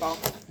 just a ball.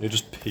 You're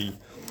just P.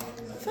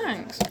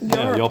 Thanks.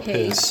 Yeah, you're P.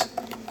 piss.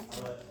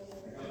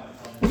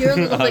 You're a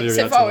little How do bit you Sit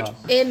react to forward.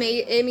 that?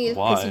 Amy is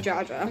Why? pissy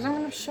Jar Jar. I'm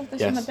gonna shove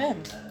this Yes. in the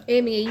bin.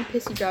 Amy, are you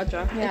pissy Jar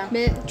Jar? Yeah.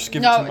 Admit. Just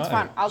give No, it to it's Matthew.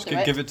 fine. I'll Just do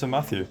it. give it to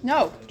Matthew.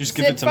 No. Just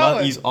give sit it to forward.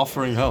 Matt. He's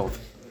offering help.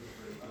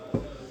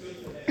 Oh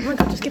my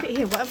god, just give it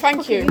here. Whatever.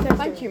 Thank you.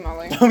 Thank you,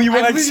 Molly. You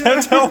would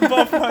accept help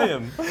off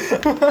him.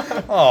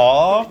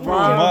 Aww, poor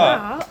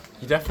Matt.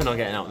 You're definitely not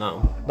getting out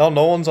now.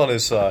 No one's on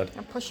his side.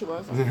 I'll push you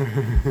over.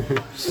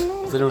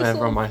 They don't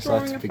ever on my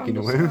side to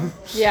begin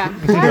with. Yeah.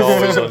 He's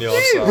always on your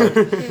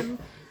side.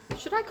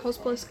 Should I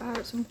cosplay Scar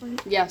at some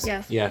point? Yes.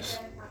 Yes.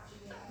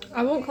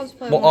 I won't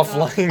cosplay. What, one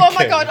offline? Oh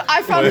my god,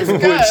 I found this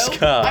Which girl.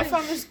 Scar? I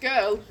found this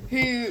girl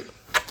who.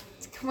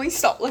 Can we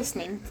stop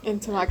listening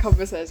into my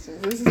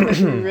conversations? This is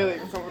making me really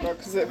uncomfortable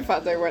because in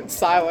fact they went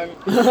silent.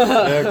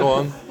 Yeah, go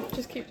on.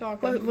 Just keep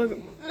talking. No,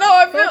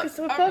 I feel.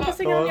 We're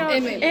focusing on your.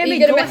 Amy, Amy,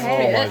 you gonna go message Oh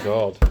me my it?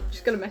 god.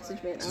 She's gonna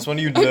message me it Since now. when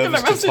are you gonna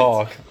nervous to message-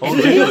 talk? Oh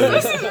really?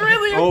 This is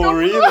really Oh uncomfortable.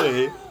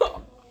 really?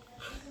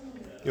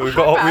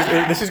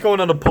 Yeah, this is going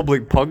on a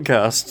public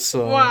podcast,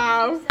 so.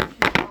 Wow.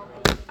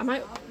 I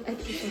might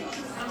edit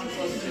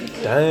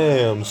this.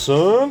 Damn,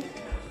 son.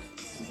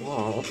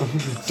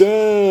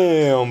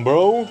 Damn,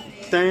 bro.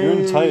 You're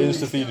in Titans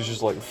to feed is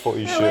just like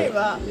footy shit.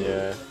 that.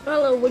 Yeah. A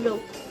little wiggle.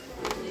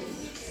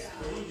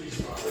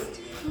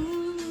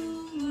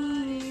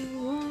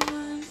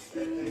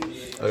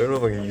 I don't know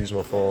if I can use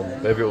my phone.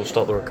 Maybe it'll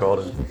stop the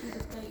recording.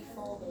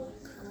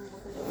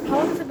 How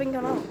long has it been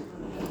going on?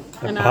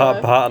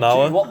 About an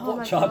hour?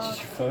 What charge is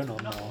your phone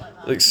on now?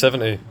 Like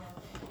 70.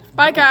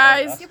 Bye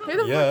guys. Who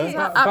the Yeah. fuck is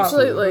that?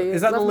 Absolutely.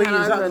 Is that the Left leader?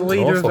 hand Is that the open.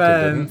 leader of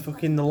fucking didn't.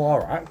 fucking the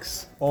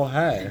Lorax? Or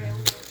her?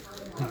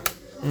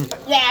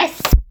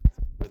 Yes.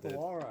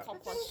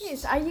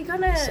 Are you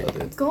gonna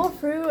go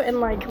through and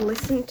like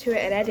listen to it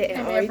and edit it,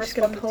 or are you just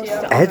gonna post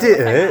it? Edit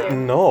it?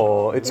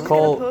 No, it's gonna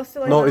called. post it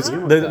like No,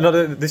 that?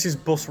 it's this is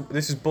Bus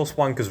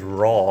Wankers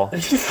Raw.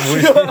 This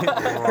is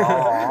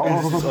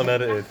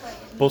unedited.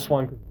 Bus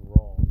Wankers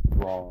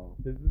Raw.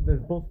 There's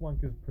Bus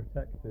Wankers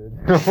Protected,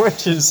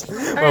 which is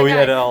where we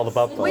edit all the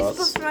bad Which parts.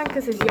 bus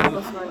rankers is your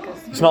bus rankers?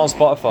 It's not on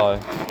Spotify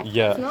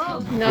yet. No,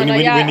 we not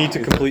we yet. need to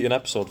complete an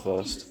episode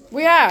first.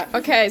 We are.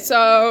 Okay,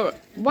 so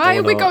why No,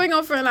 are we we're not. going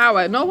on for an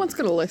hour? No one's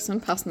gonna listen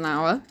past an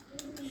hour.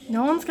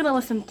 No one's gonna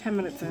listen 10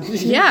 minutes in.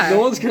 Yeah. No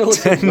one's gonna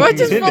listen. We're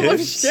just full of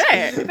minutes.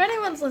 shit. If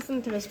anyone's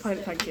listened to this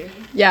point, thank you.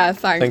 Yeah,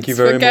 thanks. Thank you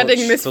very for getting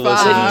much this for far.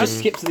 listening. Just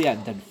skip to the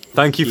end then.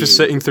 Thank you for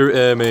sitting through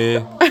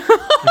Amy.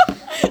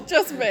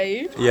 Just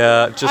me.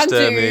 Yeah, just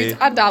and Amy. Jude,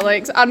 and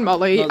Alex, and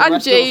Molly, No, the and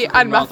rest G, of us have and been